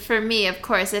mean, for me, of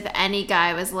course, if any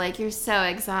guy was like, you're so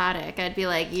exotic, I'd be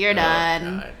like, you're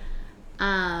done.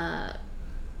 God.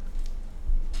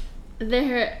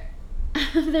 There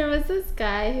was this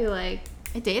guy who, like,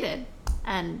 I dated,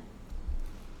 and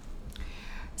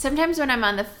sometimes when I'm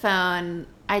on the phone,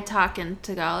 I talk in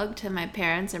Tagalog to my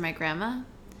parents or my grandma,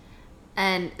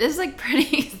 and this is, like,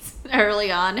 pretty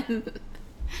early on, and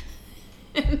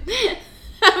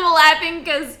I'm laughing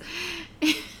because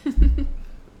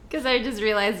I just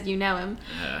realized you know him.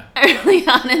 Yeah. Early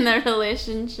on in the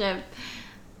relationship,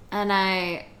 and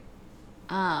I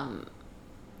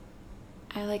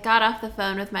like got off the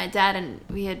phone with my dad, and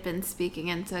we had been speaking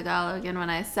in Tagalog, and when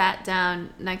I sat down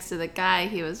next to the guy,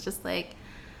 he was just like,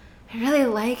 I really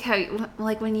like how you,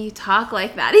 like when you talk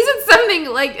like that. He said something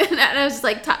like, and I was just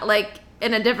like, like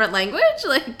in a different language,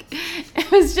 like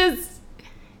it was a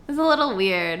little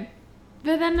weird,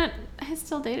 but then I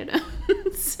still dated him.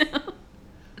 So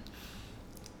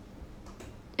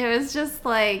it was just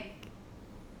like,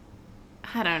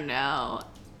 I don't know.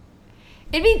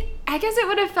 I guess it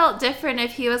would have felt different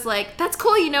if he was like, that's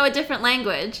cool, you know a different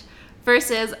language,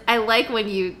 versus I like when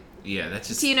you... Yeah, that's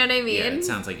just... Do you know what I mean? Yeah, it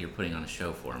sounds like you're putting on a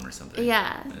show for him or something.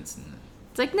 Yeah. It's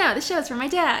like, no, the show's for my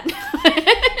dad.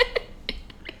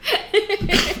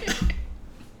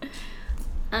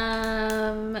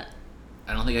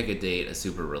 I don't think I could date a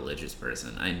super religious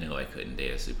person. I know I couldn't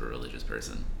date a super religious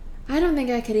person. I don't think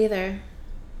I could either.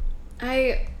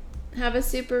 I have a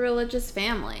super religious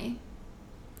family.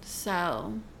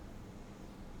 So,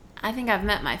 I think I've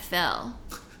met my fill.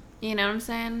 You know what I'm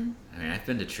saying? I mean, I've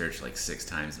been to church like 6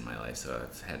 times in my life, so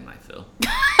I've had my fill.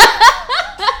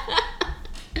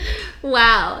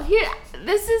 Wow.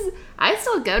 I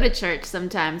still go to church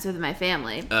sometimes with my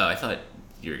family. Oh, I thought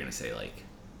you were going to say like...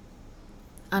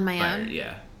 On my own?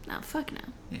 Yeah. No, fuck no.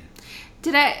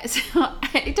 Yeah. So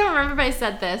I don't remember if I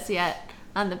said this yet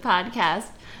on the podcast,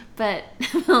 but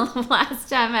the last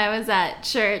time I was at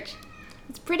church,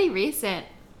 it's pretty recent,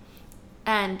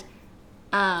 and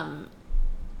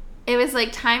it was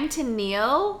like time to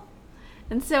kneel,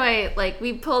 and so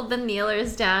we pulled the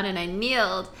kneelers down, and I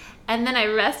kneeled, And then I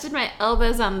rested my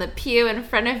elbows on the pew in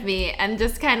front of me and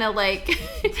just kind of like,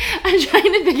 I'm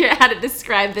trying to figure out how to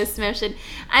describe this motion.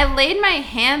 I laid my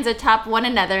hands atop one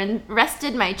another and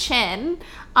rested my chin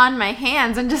on my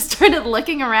hands and just started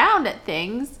looking around at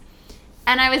things.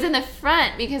 And I was in the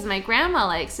front because my grandma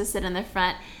likes to sit in the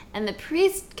front. And the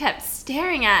priest kept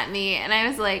staring at me, and I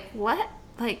was like, what?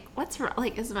 Like, what's wrong?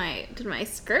 Like, did my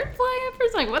skirt fly up or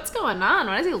something? Like, what's going on?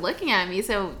 Why is he looking at me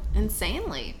so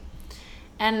insanely?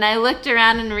 And I looked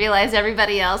around and realized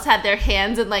everybody else had their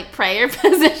hands in, like, prayer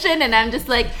position, and I'm just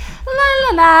like,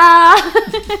 la, la, la.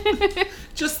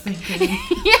 Just thinking.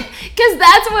 Yeah, because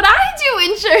that's what I do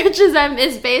in church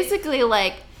is basically,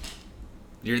 like,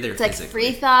 you're there it's physically. like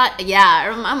free thought. Yeah,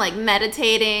 or I'm, like,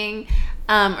 meditating.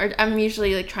 Or I'm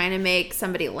usually like trying to make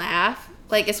somebody laugh,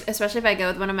 like especially if I go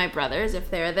with one of my brothers. If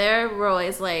they're there, we're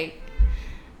always like,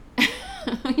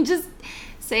 we just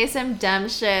say some dumb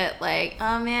shit like,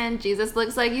 "Oh man, Jesus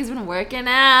looks like he's been working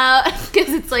out,"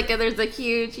 because it's like there's a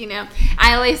huge,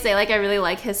 I always say like I really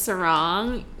like his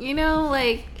sarong,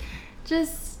 like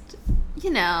just,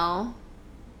 You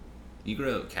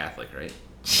grew up Catholic, right?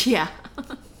 Yeah.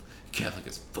 Catholic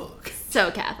as fuck.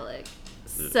 So Catholic.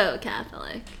 So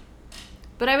Catholic.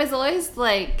 But I was always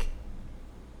like,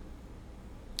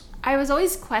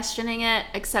 questioning it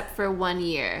except for 1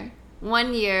 year.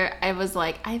 1 year, I was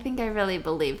like, I think I really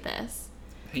believe this.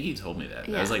 I think you told me that.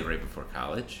 Yeah. That was like right before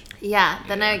college. Yeah,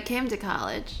 then I came to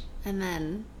college and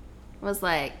then was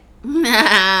like,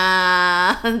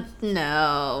 nah,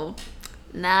 no,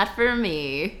 not for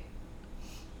me.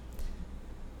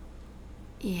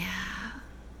 Yeah.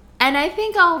 And I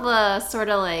think all the sort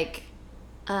of like,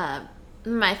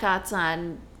 my thoughts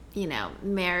on,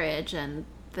 marriage and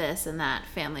this and that,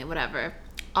 family, whatever,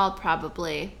 all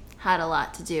probably had a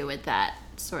lot to do with that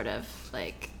sort of,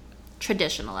 like,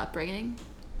 traditional upbringing.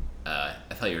 I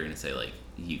thought you were going to say, like,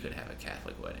 you could have a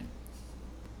Catholic wedding.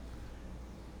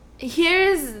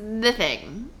 Here's the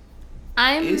thing.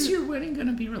 Is your wedding going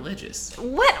to be religious?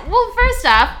 What? Well, first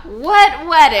off, what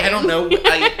wedding? I don't know.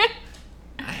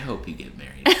 I hope you get married.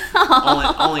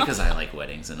 Only because I like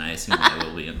weddings, and I assume I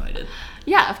will be invited.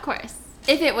 Yeah, of course.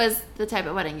 If it was the type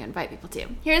of wedding you invite people to.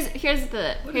 Here's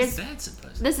What is that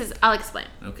supposed to I'll explain.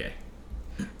 Okay.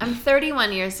 I'm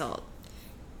 31 years old.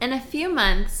 In a few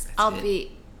months, I'll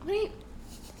be... What are you...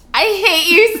 I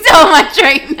hate you so much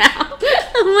right now.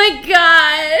 Oh my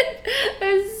god.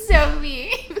 That's so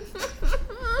mean.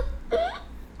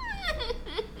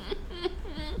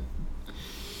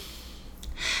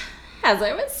 As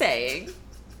I was saying,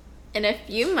 in a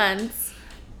few months,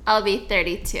 I'll be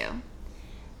 32.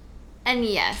 And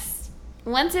yes,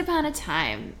 once upon a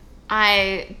time,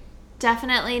 I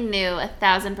definitely knew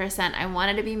 1,000% I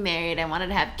wanted to be married. I wanted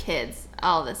to have kids,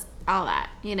 all that.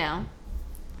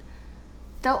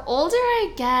 The older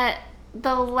I get,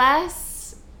 the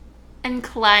less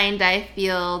inclined I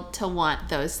feel to want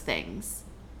those things.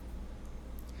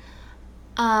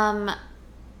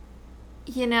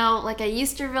 Like I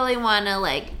used to really want to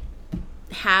like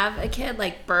have a kid,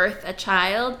 like birth a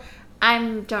child. I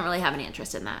don't really have any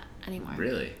interest in that anymore.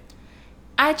 Really?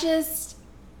 I just,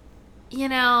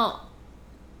 it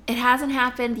hasn't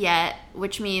happened yet,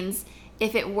 which means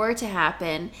if it were to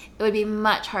happen, it would be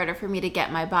much harder for me to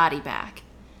get my body back.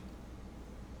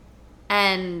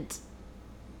 And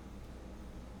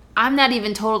I'm not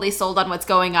even totally sold on what's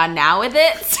going on now with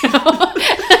it. So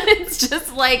it's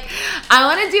just like, I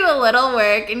want to do a little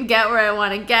work and get where I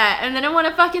want to get. And then I want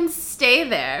to fucking stay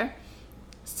there.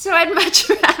 So I'd much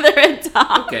rather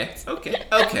adopt. Okay. Cool.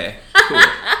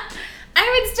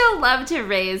 I would still love to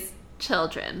raise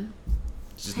children.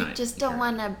 I just don't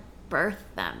want to birth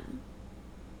them.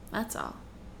 That's all.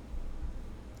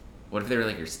 What if they were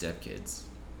like your stepkids?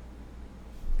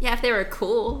 Yeah, if they were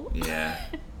cool. Yeah.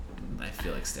 I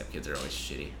feel like stepkids are always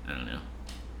shitty. I don't know.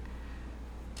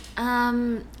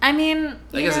 I mean,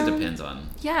 I guess it depends on a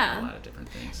yeah, lot of different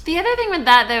things. The other thing with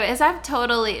that, though, is I've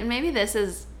totally, and maybe this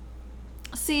is,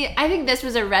 see, I think this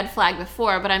was a red flag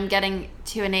before, but I'm getting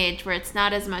to an age where it's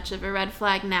not as much of a red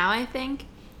flag now, I think,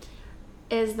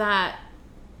 is that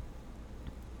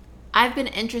I've been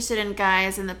interested in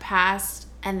guys in the past,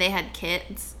 and they had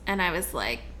kids, and I was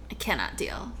like, I cannot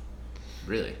deal.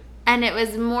 Really? And it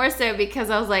was more so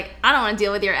because I was like, I don't want to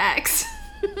deal with your ex.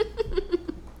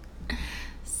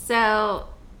 So,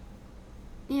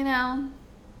 I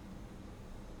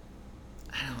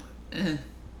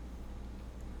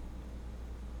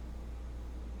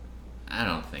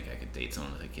don't think I could date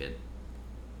someone with a kid.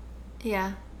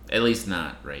 Yeah. At least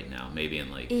not right now. Maybe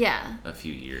in like a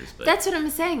few years. But that's what I'm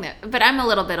saying though. But I'm a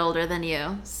little bit older than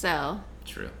you, so.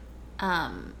 True.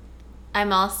 I'm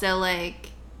also like,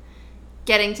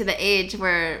 getting to the age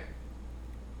where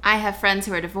I have friends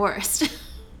who are divorced.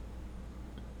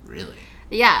 Really?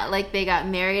 Yeah, like they got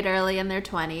married early in their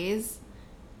 20s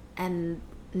and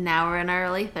now we're in our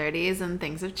early 30s and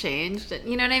things have changed.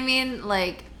 You know what I mean?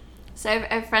 Like, so I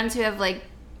have friends who have like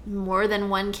more than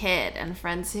one kid and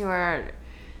friends who are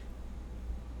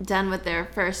done with their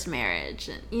first marriage.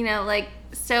 You know, like,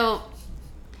 so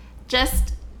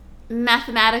just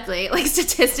mathematically, like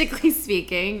statistically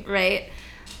speaking, right?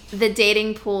 The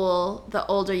dating pool, the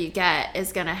older you get,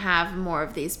 is going to have more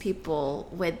of these people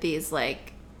with these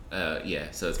like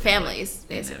yeah, so it's families, like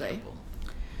basically. inevitable.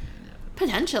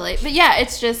 Potentially. But yeah,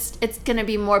 it's going to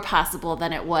be more possible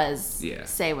than it was, Yeah.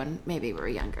 say, when maybe we were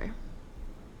younger.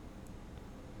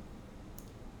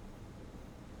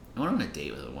 I went on a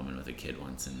date with a woman with a kid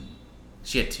once, and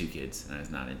she had 2 kids, and I was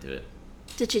not into it.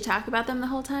 Did she talk about them the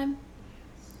whole time?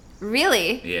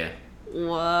 Really? Yeah.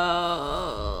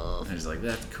 Whoa. I was like,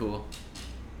 that's cool.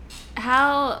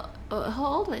 How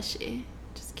old was she?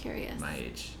 Just curious. My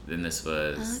age. Then this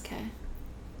was Okay.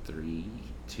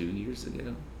 2 years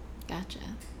ago, Gotcha.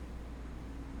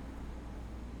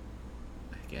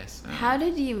 I guess. How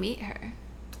did you meet her?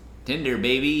 Tinder,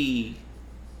 baby.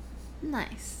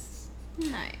 Nice.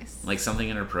 Like something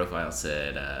in her profile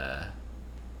said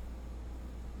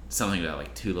something about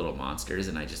like 2 little monsters,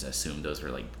 and I just assumed those were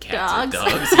like cats Dogs. or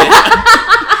dogs. Yeah.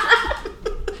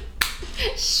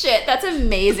 Shit, that's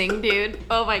amazing, dude.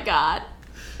 Oh my god.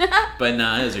 But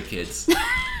nah, those are kids.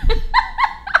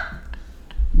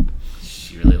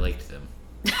 She really liked them,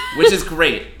 which is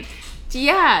great.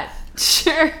 Yeah,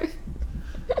 sure.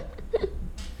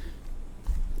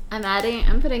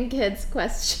 I'm putting kids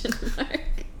question mark.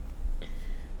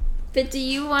 But do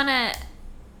you want to...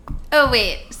 Oh,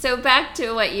 wait. So back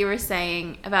to what you were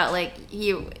saying about, like,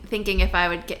 you thinking if I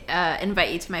would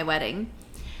invite you to my wedding.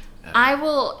 I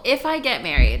will... If I get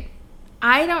married,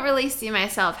 I don't really see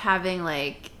myself having,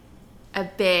 like, a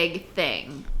big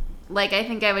thing. Like, I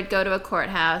think I would go to a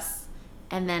courthouse,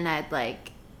 and then I'd,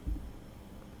 like,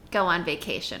 go on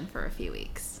vacation for a few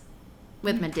weeks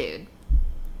with my dude.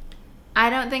 I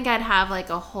don't think I'd have, like,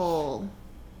 a whole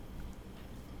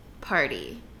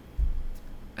party.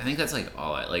 I think that's like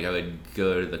all I would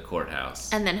go to the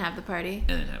courthouse And then have the party?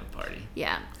 and then have a party.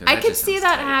 Yeah. 'Cause I that could just see sounds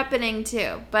that tight. happening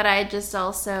too, but I just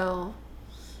also,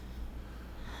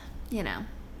 you know,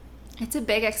 it's a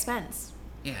big expense.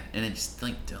 Yeah, and it just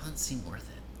like doesn't seem worth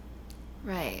it.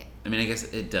 Right. I mean, I guess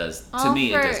it does. To All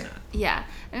me, for- it does not. Yeah.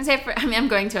 I'm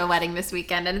going to a wedding this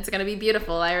weekend and it's going to be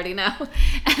beautiful. I already know.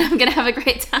 And I'm going to have a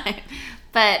great time.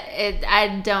 But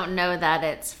I don't know that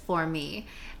it's for me.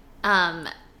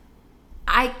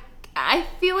 I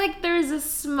feel like there's a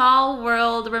small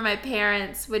world where my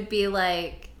parents would be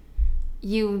like,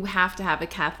 you have to have a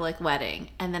Catholic wedding.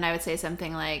 And then I would say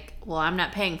something like, well, I'm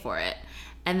not paying for it.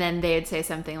 And then they'd say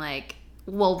something like,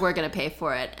 well, we're going to pay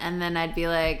for it. And then I'd be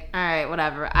like, all right,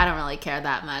 whatever. I don't really care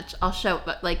that much. I'll show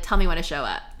up. Like, tell me when to show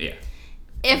up. Yeah.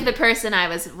 If the person I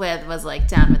was with was, like,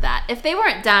 down with that. If they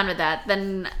weren't down with that,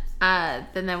 then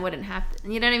that wouldn't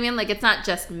happen. You know what I mean? Like, it's not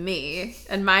just me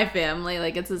and my family.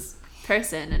 Like, it's this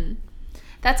person. And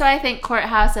that's why I think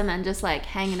courthouse and then just, like,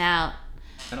 hanging out.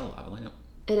 Is that a lava lamp?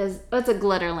 It is. It's a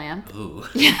glitter lamp. Ooh.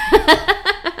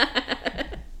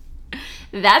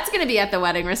 That's going to be at the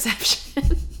wedding reception.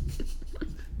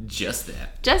 Just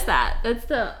that. Just that. That's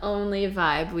the only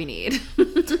vibe we need.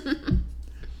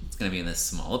 It's gonna be in this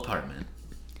small apartment.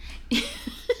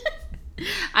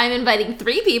 I'm inviting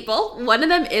 3 people. One of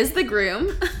them is the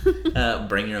groom.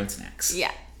 Bring your own snacks.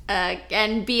 Yeah.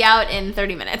 And be out in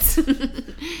 30 minutes.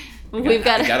 We've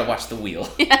got You gotta watch the wheel.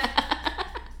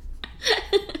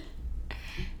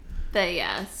 But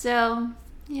yeah, so,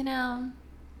 you know,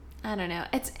 I don't know.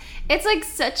 It's like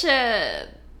such a...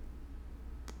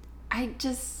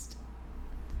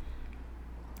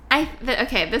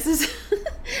 Okay, this is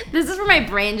this is where my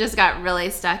brain just got really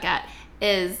stuck at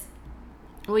is,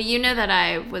 well, you know that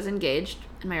I was engaged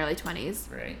in my early 20s.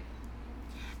 Right.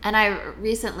 And I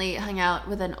recently hung out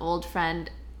with an old friend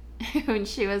and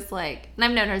she was like, and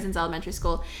I've known her since elementary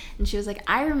school, and she was like,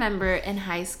 I remember in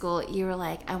high school you were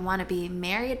like, I want to be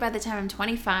married by the time I'm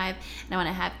 25 and I want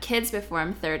to have kids before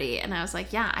I'm 30. And I was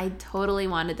like, yeah, I totally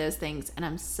wanted those things and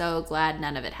I'm so glad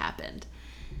none of it happened.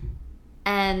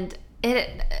 And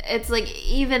it's like,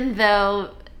 even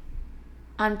though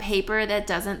on paper that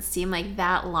doesn't seem like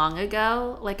that long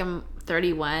ago, like I'm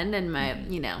 31 and my,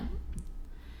 you know,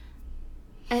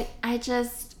 I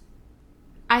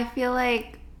feel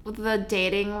like the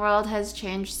dating world has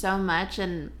changed so much,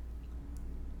 and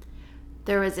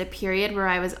there was a period where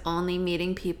I was only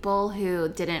meeting people who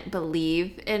didn't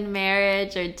believe in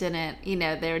marriage or didn't, you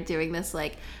know, they were doing this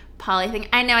like poly thing.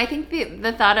 I know. I think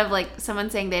the thought of like someone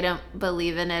saying they don't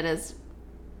believe in it is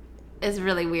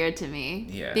really weird to me.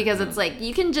 Yeah. Because it's like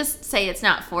you can just say it's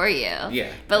not for you.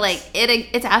 Yeah. But like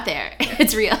it's out there.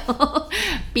 It's real.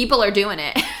 People are doing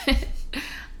it.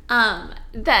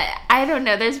 That I don't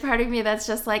know. There's part of me that's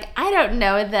just like I don't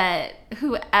know that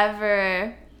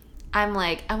whoever I'm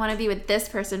like I want to be with this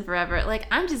person forever. Like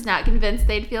I'm just not convinced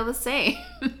they'd feel the same.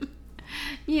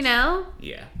 You know?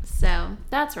 Yeah. So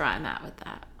that's where I'm at with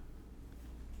that.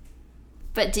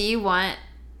 But do you want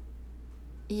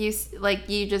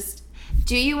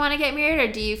do you want to get married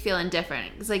or do you feel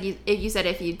indifferent? Because like you said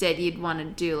if you did, you'd want to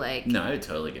do like... No, I would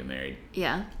totally get married.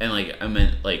 Yeah. And like, I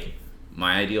meant like,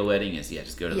 my ideal wedding is,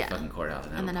 just go to the fucking courthouse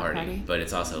and have a party. But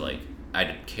it's also like,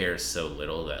 I care so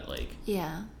little that like,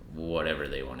 whatever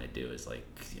they want to do is like,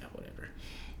 whatever.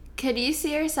 Could you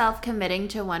see yourself committing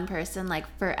to one person like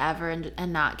forever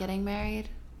and not getting married?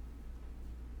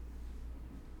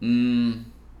 No.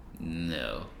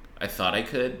 I thought I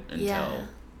could until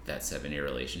that 7-year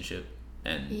relationship,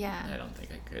 and I don't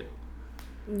think I could.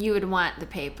 You would want the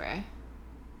paper.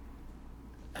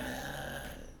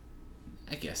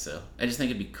 I guess so. I just think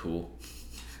it'd be cool.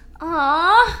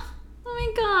 Aww. Oh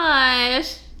my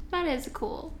gosh. That is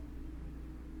cool.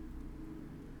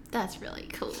 That's really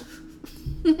cool.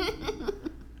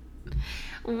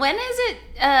 When is it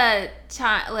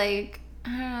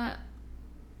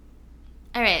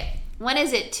all right, when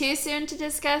is it too soon to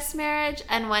discuss marriage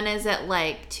and when is it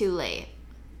like too late,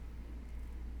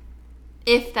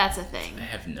 if that's a thing? I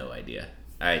have no idea.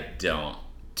 I don't.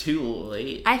 Too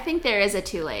late? I think there is a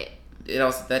too late. It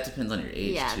also, that depends on your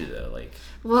age too though. Like,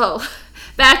 whoa,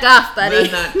 back off, buddy.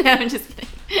 No, I'm just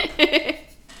kidding.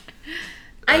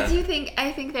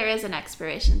 I think there is an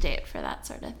expiration date for that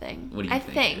sort of thing. What do you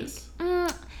think it is?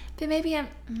 But maybe I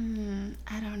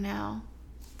don't know.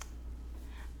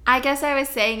 I guess I was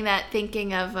saying that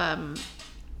thinking of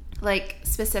like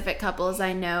specific couples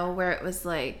I know where it was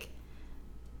like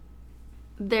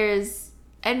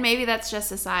and maybe that's just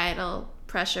societal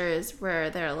pressures where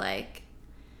they're like,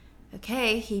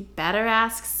 okay, he better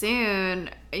ask soon,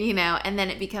 and then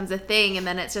it becomes a thing and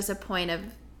then it's just a point of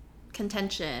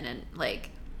contention and like,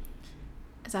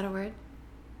 is that a word?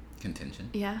 Contention?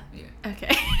 Yeah.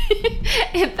 Okay.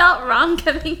 It felt wrong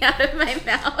coming out of my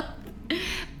mouth.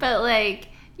 But like,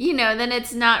 then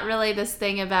it's not really this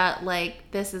thing about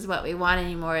like, this is what we want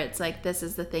anymore. It's like, this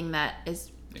is the thing that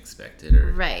is expected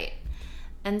or... Right.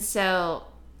 And so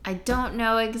I don't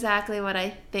know exactly what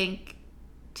I think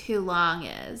too long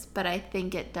is, but I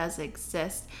think it does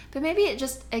exist. But maybe it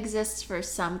just exists for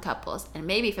some couples and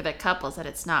maybe for the couples that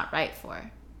it's not right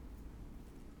for.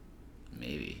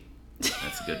 Maybe.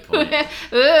 That's a good point.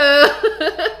 Ooh.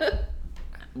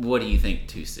 What do you think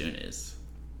too soon is?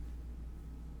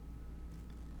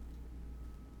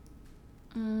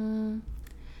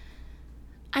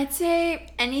 I'd say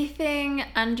anything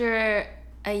under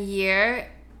a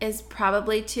year is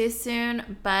probably too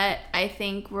soon, but I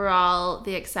think we're all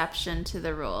the exception to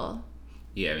the rule.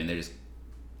 Yeah, I mean, there's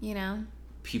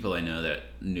people I know that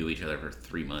knew each other for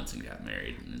 3 months and got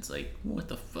married, and it's like, what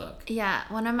the fuck? Yeah,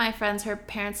 one of my friends, her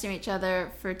parents knew each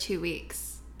other for 2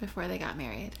 weeks before they got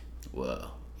married.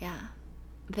 Whoa. Yeah.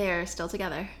 They're still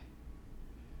together.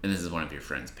 And this is one of your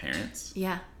friend's parents?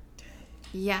 Yeah. Dang.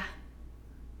 Yeah.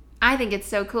 I think it's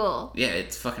so cool. Yeah,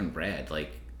 it's fucking rad.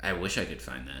 Like, I wish I could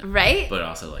find that. Right? But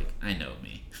also, like, I know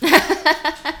me.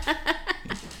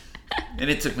 And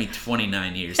it took me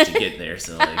 29 years to get there,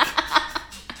 so, like...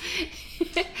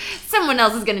 Someone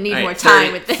else is going to need more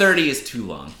time with this. 30 is too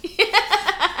long.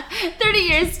 30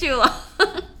 years too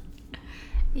long.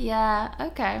 Yeah,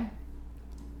 okay.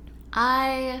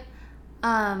 I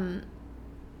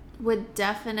would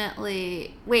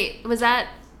definitely... Wait, was the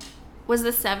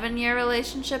 7-year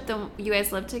relationship that you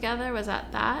guys lived together? Was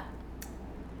that?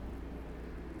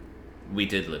 We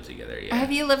did live together, yeah.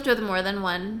 Have you lived with more than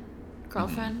one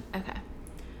girlfriend? Mm-hmm. Okay.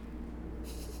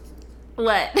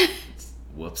 What?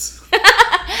 Whoops.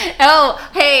 Oh,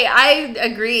 hey, I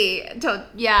agree.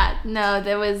 Yeah, no,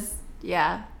 there was,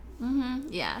 yeah. Mm-hmm,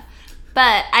 yeah.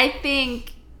 But I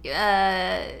think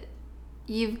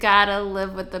you've got to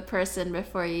live with the person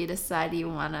before you decide you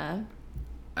want to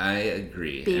I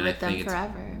agree. Be and with I them think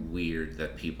forever. It's weird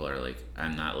that people are like,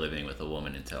 I'm not living with a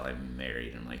woman until I'm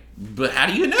married. I'm like, but how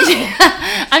do you know?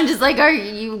 I'm just like, are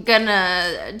you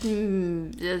gonna...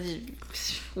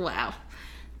 Wow.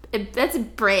 That's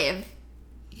brave.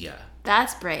 Yeah.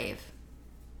 That's brave.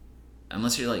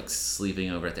 Unless you're like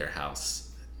sleeping over at their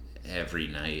house every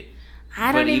night.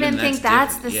 I don't even think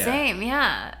that's the yeah. same.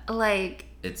 Yeah. Like...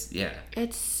 It's, yeah.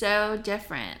 It's so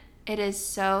different. It is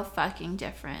so fucking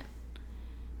different.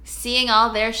 seeing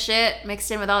all their shit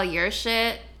mixed in with all your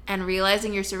shit and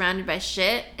realizing you're surrounded by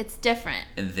shit, it's different.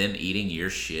 And them eating your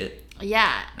shit.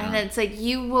 Yeah. And then it's like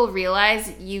you will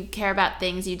realize you care about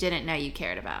things you didn't know you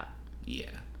cared about. Yeah.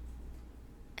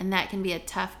 And that can be a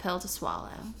tough pill to swallow.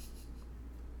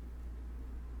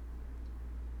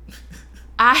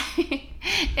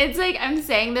 It's like I'm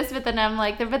saying this, but then I'm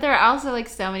like, but there are also like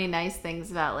so many nice things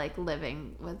about like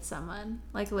living with someone,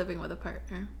 like living with a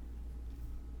partner.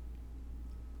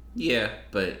 Yeah,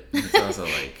 but it's also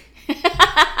like,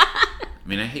 I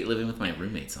mean, I hate living with my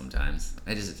roommate sometimes.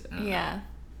 I don't know.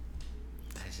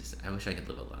 I wish I could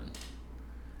live alone.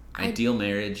 Ideal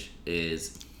marriage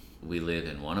is we live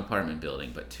in one apartment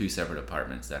building, but 2 separate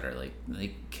apartments that are like,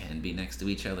 they can be next to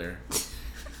each other.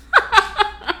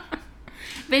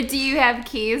 But do you have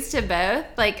keys to both?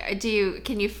 Like,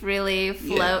 can you freely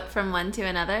float from one to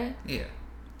another? Yeah.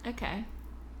 Okay.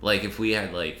 Like, if we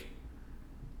had, like,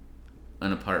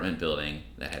 an apartment building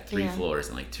that had 3 floors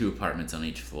and, like, 2 apartments on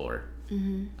each floor,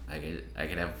 I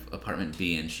could have apartment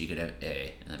B and she could have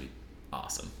A, and that'd be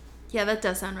awesome. Yeah, that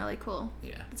does sound really cool.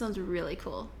 Yeah. That sounds really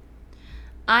cool.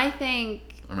 I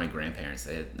think... Or my grandparents,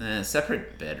 they had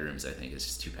separate bedrooms, I think, is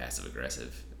just too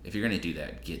passive-aggressive. If you're going to do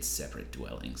that, get separate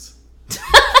dwellings.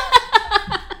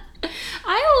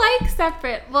 I like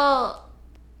separate. Well,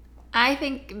 I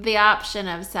think the option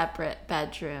of separate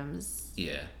bedrooms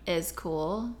is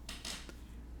cool.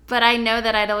 But I know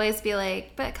that I'd always be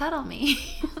like, but cuddle me.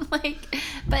 Like,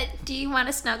 but do you want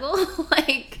to snuggle?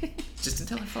 Like, just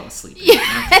until I fall asleep.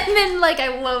 Yeah, and then like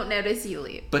I won't notice you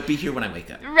leave. But be here when I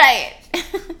wake up. Right.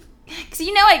 Because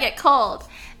you know I get cold.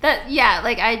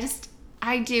 Like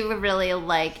I do really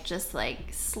like just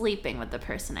like sleeping with the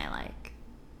person I like.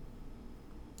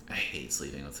 I hate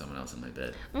sleeping with someone else in my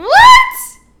bed. What?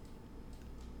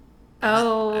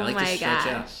 Oh I like my to stretch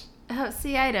gosh. out. Oh,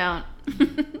 see, I don't.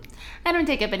 I don't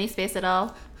take up any space at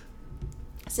all.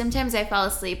 Sometimes I fall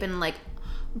asleep in like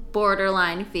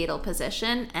borderline fetal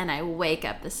position and I wake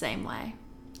up the same way.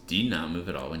 Do you not move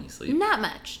at all when you sleep? Not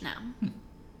much, no.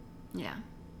 Yeah.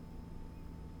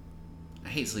 I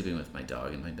hate sleeping with my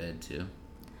dog in my bed too.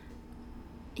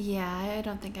 Yeah, I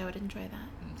don't think I would enjoy that.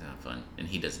 It's not fun. And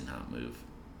he does not move.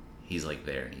 He's like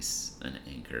there and he's an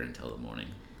anchor until the morning.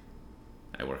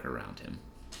 I work around him.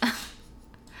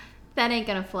 That ain't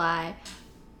gonna fly.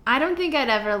 I don't think I'd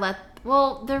ever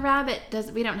well, the rabbit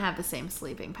we don't have the same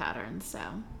sleeping pattern, so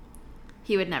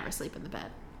he would never sleep in the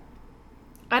bed.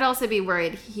 I'd also be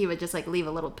worried he would just like leave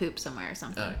a little poop somewhere or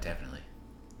something. Oh, definitely.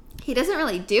 He doesn't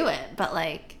really do it, but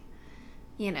like,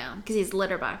 you know, because he's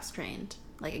litter box trained,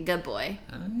 like a good boy.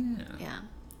 Oh, yeah. Yeah.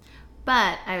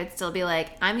 But I would still be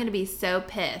like, I'm going to be so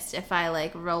pissed if I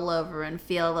like roll over and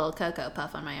feel a little Cocoa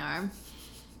Puff on my arm.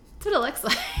 That's what it looks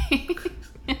like.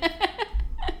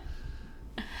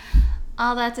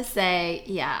 All that to say,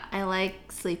 yeah, I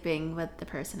like sleeping with the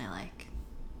person I like.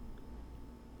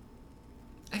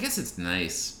 I guess it's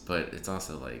nice, but it's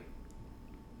also like,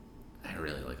 I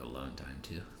really like alone time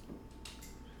too.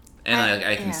 And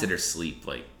I consider sleep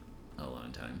like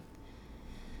alone time.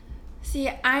 See,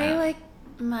 I like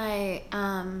my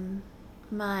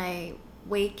my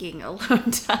waking alone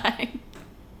time.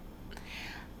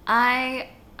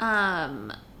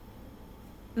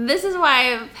 This is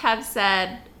why I have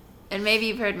said, and maybe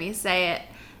you've heard me say it,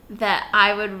 that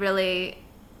I would really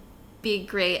be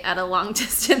great at a long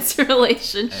distance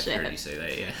relationship. I've heard you say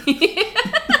that,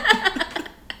 yeah.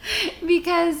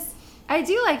 Because I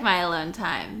do like my alone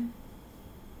time.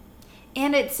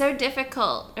 And it's so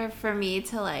difficult for me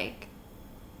to like,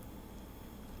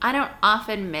 I don't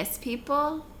often miss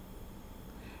people.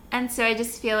 And so I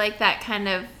just feel like that kind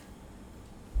of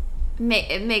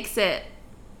it makes it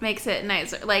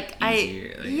nicer. Like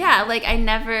easier, like I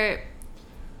never,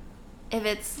 if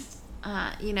it's,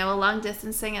 a long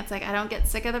distance thing, it's like I don't get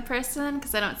sick of the person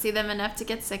because I don't see them enough to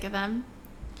get sick of them.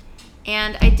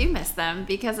 And I do miss them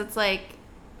because it's like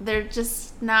they're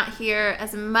just not here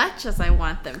as much as I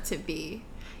want them to be.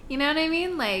 You know what I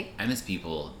mean? Like, I miss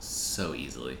people so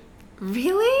easily.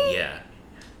 Really? Yeah.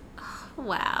 Oh,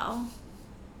 wow.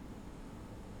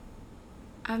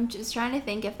 I'm just trying to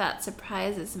think if that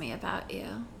surprises me about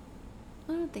you.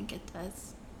 I don't think it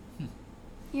does.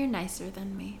 You're nicer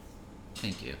than me.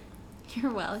 Thank you.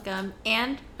 You're welcome.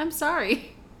 And I'm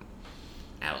sorry.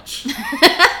 Ouch.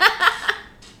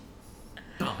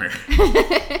 Bummer.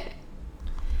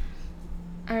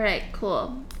 All right,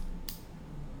 cool.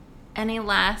 Any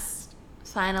last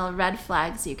final red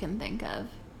flags you can think of?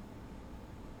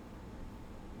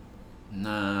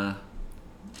 Nah.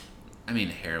 I mean,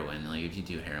 heroin. Like, if you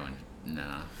do heroin,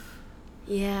 nah.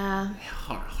 Yeah.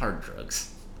 Hard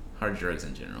drugs. Hard drugs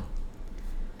in general.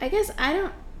 I guess I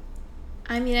don't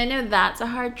I mean, I know that's a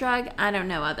hard drug. I don't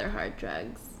know other hard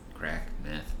drugs. Crack,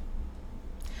 meth.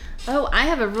 Oh, I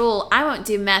have a rule. I won't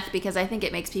do meth because I think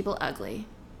it makes people ugly.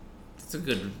 It's a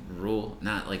good rule.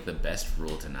 Not like the best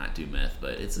rule to not do meth,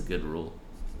 but it's a good rule.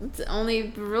 It's the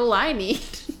only rule I need.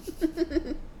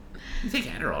 You take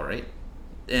Adderall, right?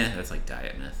 Yeah, that's like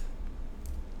diet meth.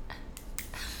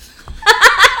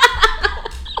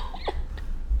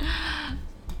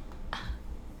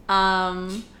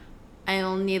 I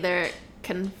will neither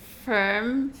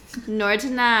confirm nor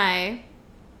deny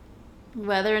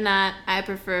whether or not I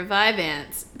prefer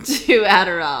Vyvanse to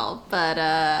Adderall, but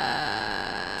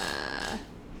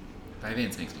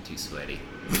Vyvanse makes me too sweaty.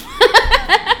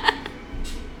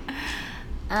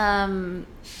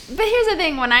 But here's the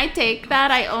thing, when I take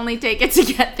that, I only take it to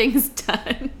get things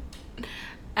done.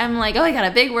 I'm like, oh, I got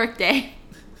a big work day.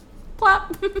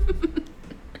 Plop.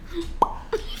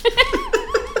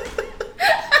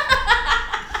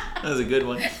 That was a good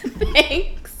one.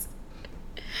 Thanks.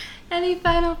 Any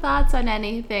final thoughts on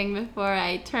anything before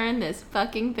I turn this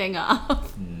fucking thing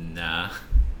off? Nah.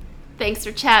 Thanks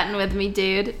for chatting with me,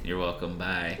 dude. You're welcome.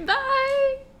 Bye.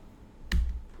 Bye.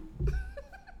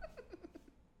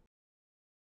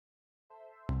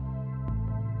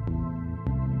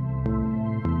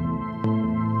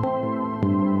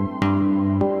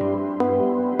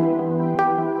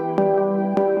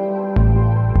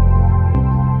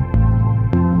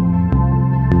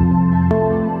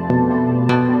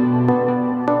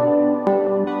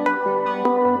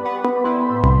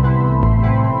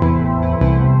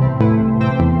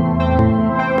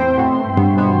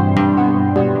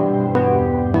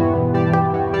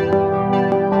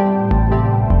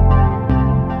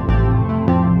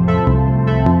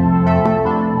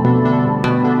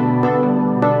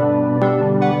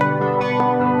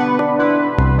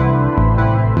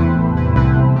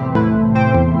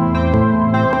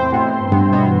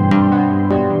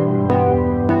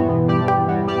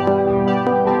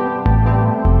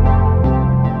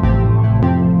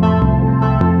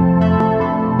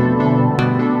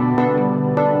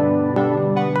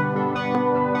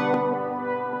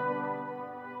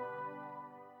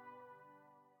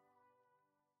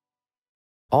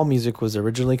 All music was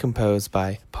originally composed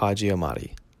by Paji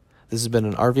Amati. This has been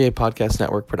an RVA Podcast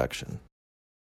Network production.